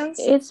questions?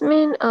 It's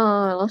mean,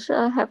 also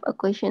I have a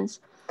questions.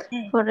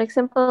 For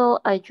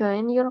example, I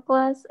join your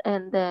class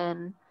and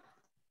then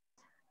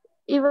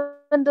even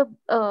the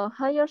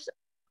highest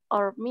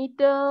or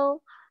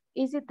middle,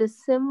 is it the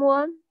same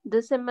one,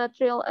 the same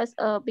material as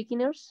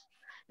beginners?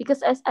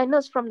 Because as I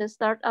know from the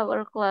start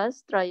our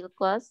class, trial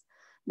class,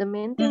 the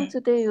main thing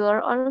today you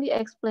are only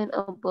explain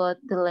about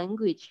the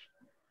language,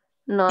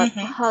 not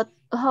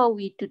how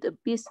we do the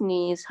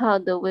business, how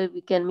the way we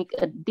can make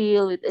a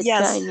deal with the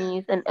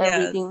Chinese and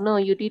everything. No,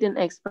 you didn't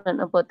explain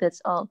about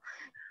that's all.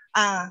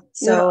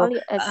 So you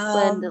only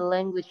explain the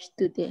language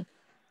today.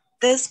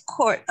 This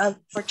course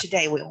for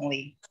today we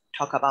only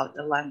talk about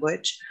the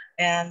language,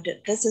 and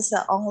this is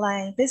an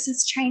online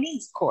business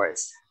Chinese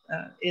course.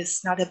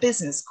 It's not a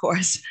business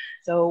course,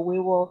 so we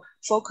will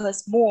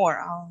focus more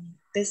on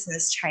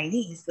business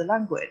Chinese, the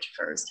language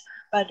first.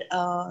 But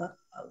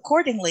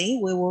accordingly,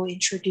 we will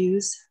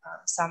introduce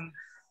some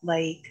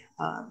like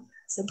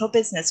simple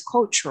business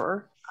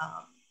culture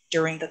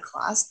during the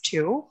class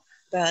too,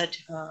 but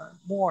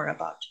more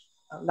about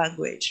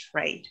language,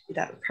 right? Is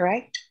that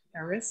correct,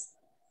 Iris?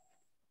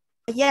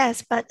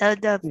 Yes, but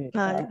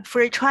the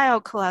free trial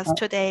class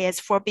today is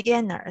for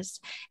beginners.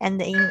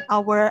 And in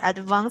our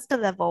advanced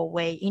level,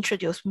 we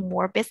introduce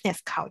more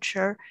business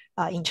culture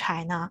in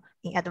China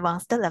in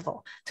advanced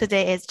level.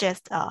 Today is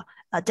just a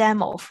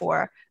demo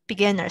for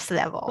beginners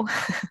level.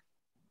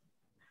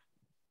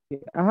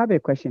 I have a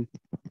question.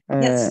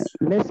 Yes.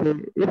 Let's say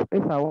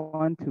if I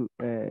want to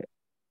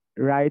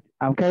write,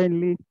 I'm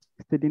currently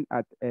studying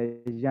at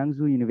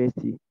Jiangsu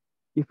University.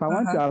 If I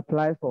want to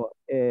apply for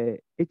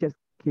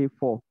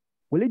HSK4,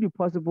 will it be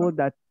possible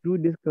that through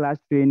this class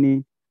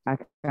training, I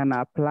can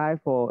apply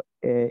for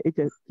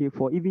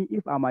HSK4 even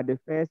if I'm at the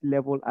first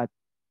level at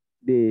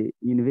the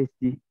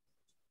university?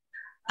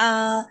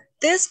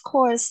 This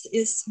course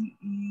is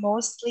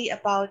mostly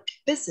about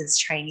business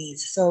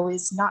Chinese, so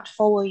it's not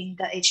following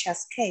the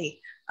HSK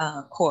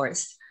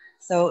course.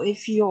 So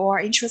if you are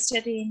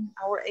interested in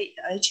our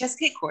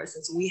HSK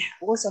courses, we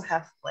also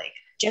have like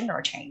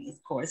general Chinese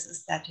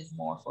courses that is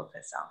more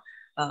focused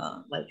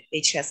on like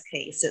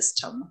HSK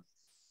system.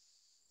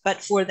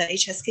 But for the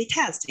HSK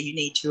test, you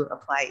need to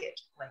apply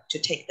it, like to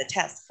take the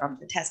test from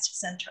the test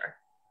center.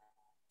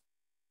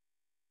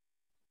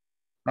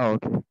 Oh,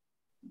 okay.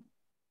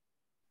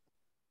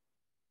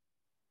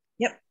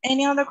 Yep.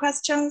 Any other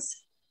questions?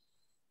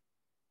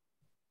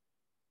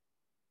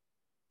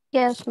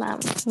 Yes, ma'am.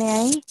 May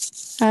I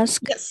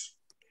ask? Yes.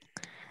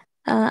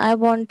 I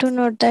want to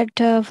know that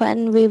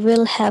when we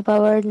will have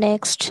our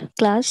next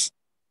class.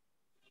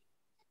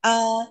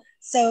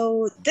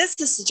 So this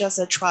is just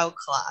a trial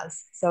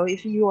class. So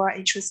if you are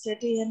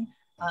interested in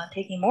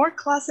taking more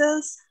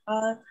classes,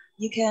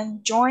 you can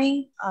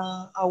join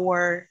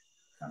our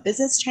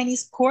business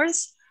Chinese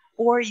course,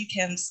 or you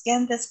can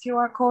scan this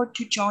QR code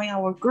to join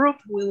our group.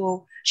 We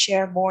will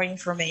share more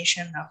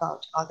information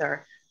about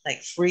other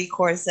like free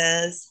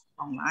courses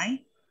online.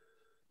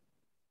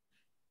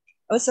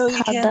 Also,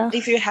 you can,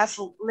 if you have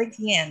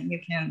LinkedIn, you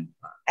can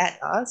add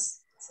us.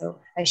 So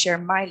I share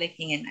my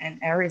LinkedIn and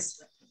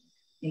Aries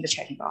in the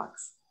chatting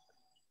box.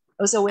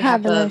 Also, we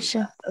have a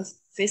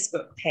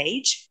Facebook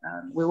page.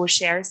 We will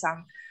share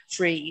some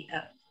free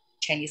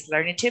Chinese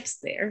learning tips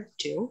there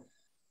too.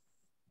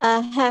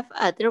 I have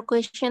other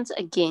questions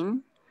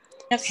again.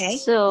 Okay,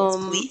 so yes,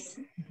 please.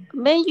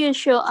 May you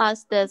show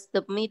us that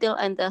the middle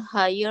and the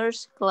higher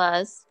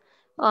class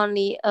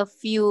only a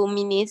few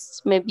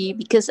minutes maybe,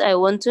 because I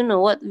want to know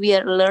what we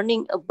are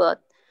learning about.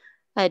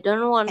 I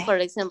don't want, for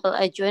example,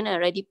 I join, I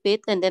already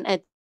paid, and then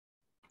at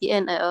the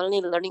end I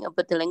only learning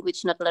about the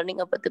language, not learning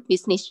about the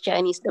business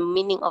Chinese, the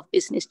meaning of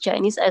business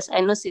Chinese. As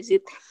I noticed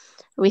it,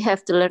 we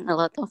have to learn a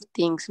lot of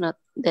things, not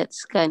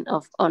that's kind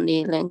of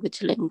only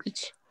language.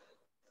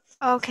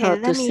 Okay,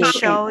 let me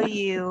show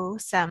you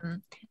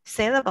some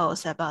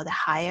syllables about the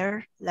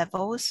higher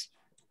levels.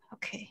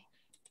 Okay,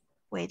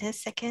 wait a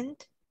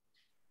second.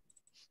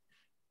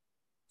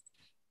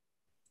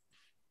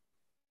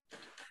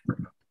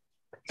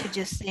 Could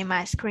you see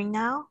my screen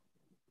now?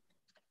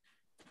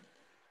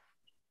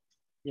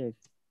 Yes.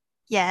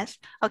 Yes.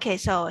 Okay,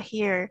 so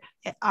here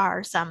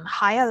are some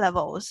higher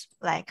levels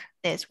like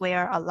this,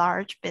 where a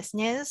large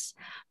business,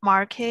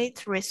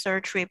 market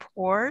research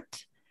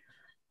report,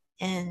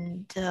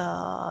 and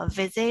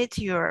visit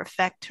your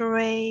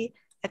factory,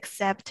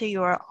 accept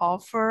your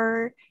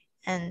offer,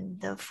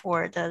 and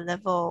for the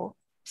level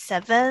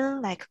 7,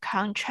 like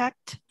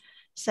contract,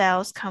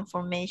 sales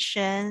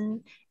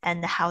confirmation,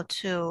 and how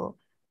to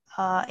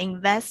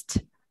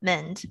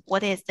investment.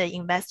 What is the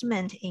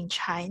investment in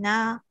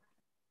China?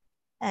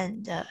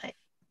 And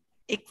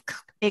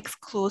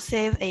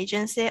exclusive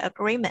agency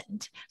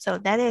agreement. So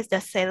that is the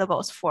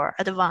syllables for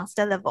advanced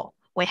level.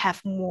 We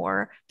have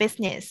more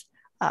business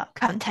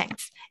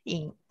contents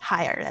in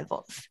higher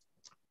levels.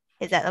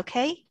 Is that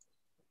okay?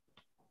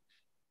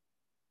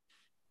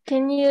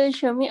 Can you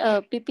show me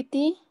a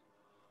PPT?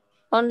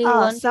 Only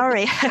one.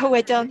 Sorry,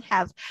 we don't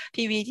have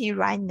PPT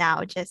right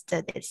now, just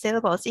the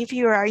syllables. If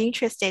you are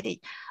interested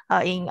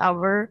in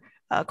our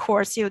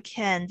course, you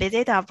can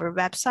visit our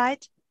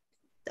website,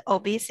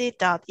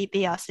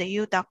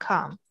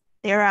 obc.eblcu.com.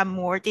 There are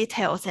more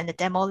details and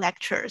demo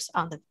lectures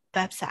on the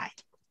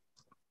website.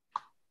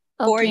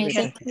 Okay, or you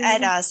can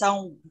add us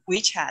on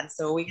WeChat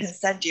so we can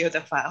send you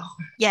the file.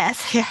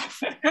 Yes,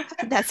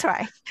 that's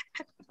right.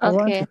 I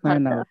want to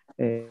find out.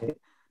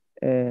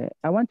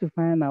 I want to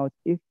find out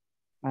if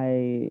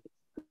I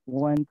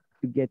want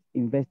to get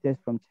investors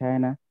from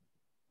China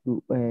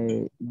to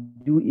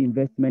do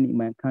investment in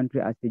my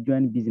country as a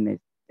joint business.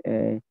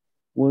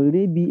 Will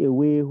there be a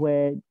way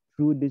where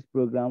through this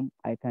program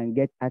I can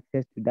get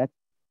access to that?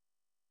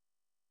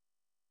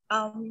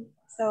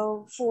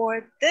 So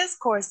for this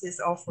course is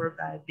offered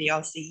by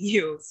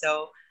BLCU.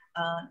 So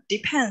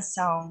depends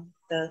on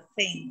the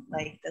thing,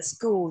 like the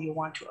school you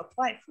want to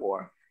apply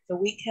for. So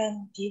we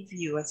can give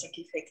you a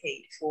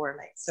certificate for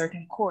like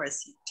certain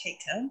course you've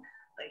taken,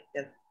 like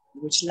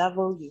which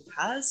level you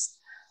passed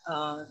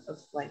of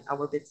like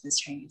our business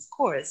Chinese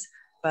course.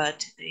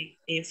 But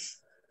if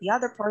the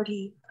other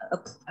party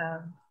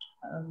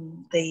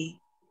they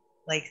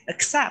like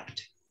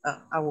accept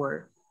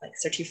our like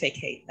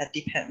certificate. That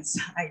depends.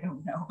 I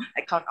don't know.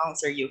 I can't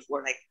answer you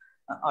for like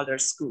other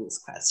schools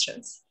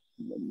questions.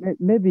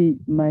 Maybe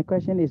my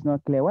question is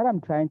not clear. What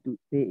I'm trying to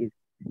say is,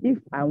 if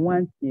I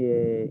want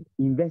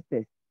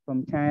investors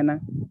from China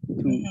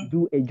to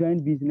do a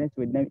joint business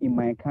with them in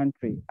my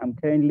country, I'm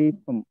currently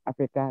from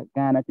Africa,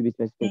 Ghana to be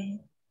specific.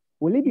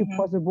 Will it be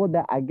possible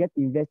that I get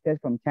investors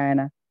from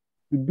China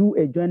to do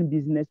a joint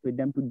business with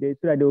them today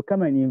so that they will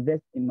come and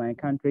invest in my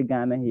country,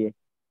 Ghana here?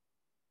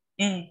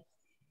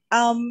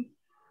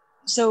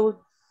 So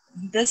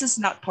this is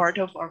not part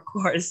of our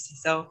course.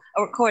 So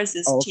our course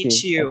is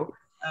teach you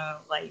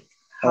like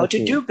how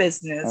to do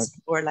business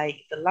or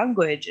like the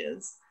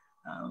languages.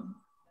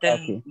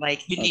 Then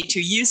like you need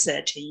to use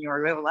it in your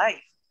real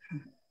life.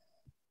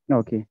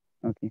 Okay.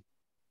 All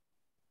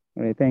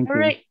right, thank you.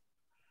 All right.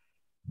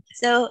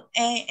 So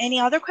any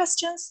other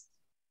questions?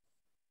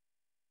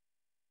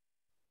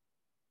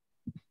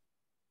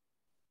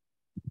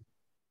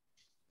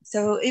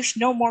 So if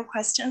no more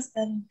questions,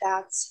 then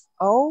that's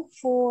all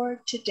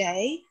for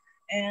today.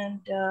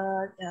 And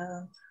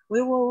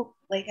we will,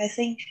 like, I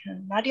think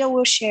Nadia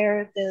will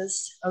share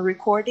this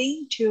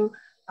recording to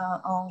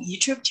on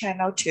YouTube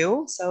channel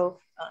too. So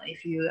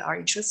if you are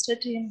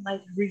interested in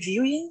like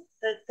reviewing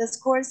this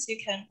course, you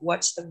can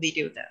watch the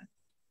video then.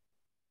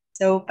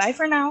 So bye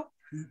for now.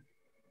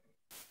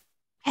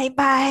 Hey,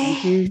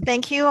 bye.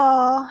 Thank you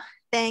all.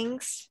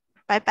 Thanks.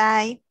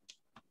 Bye-bye.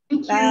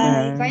 Thank you.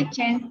 Bye. Bye,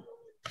 Chen.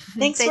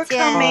 Thanks for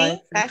coming.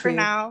 Bye for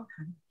now.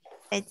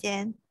 再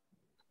见。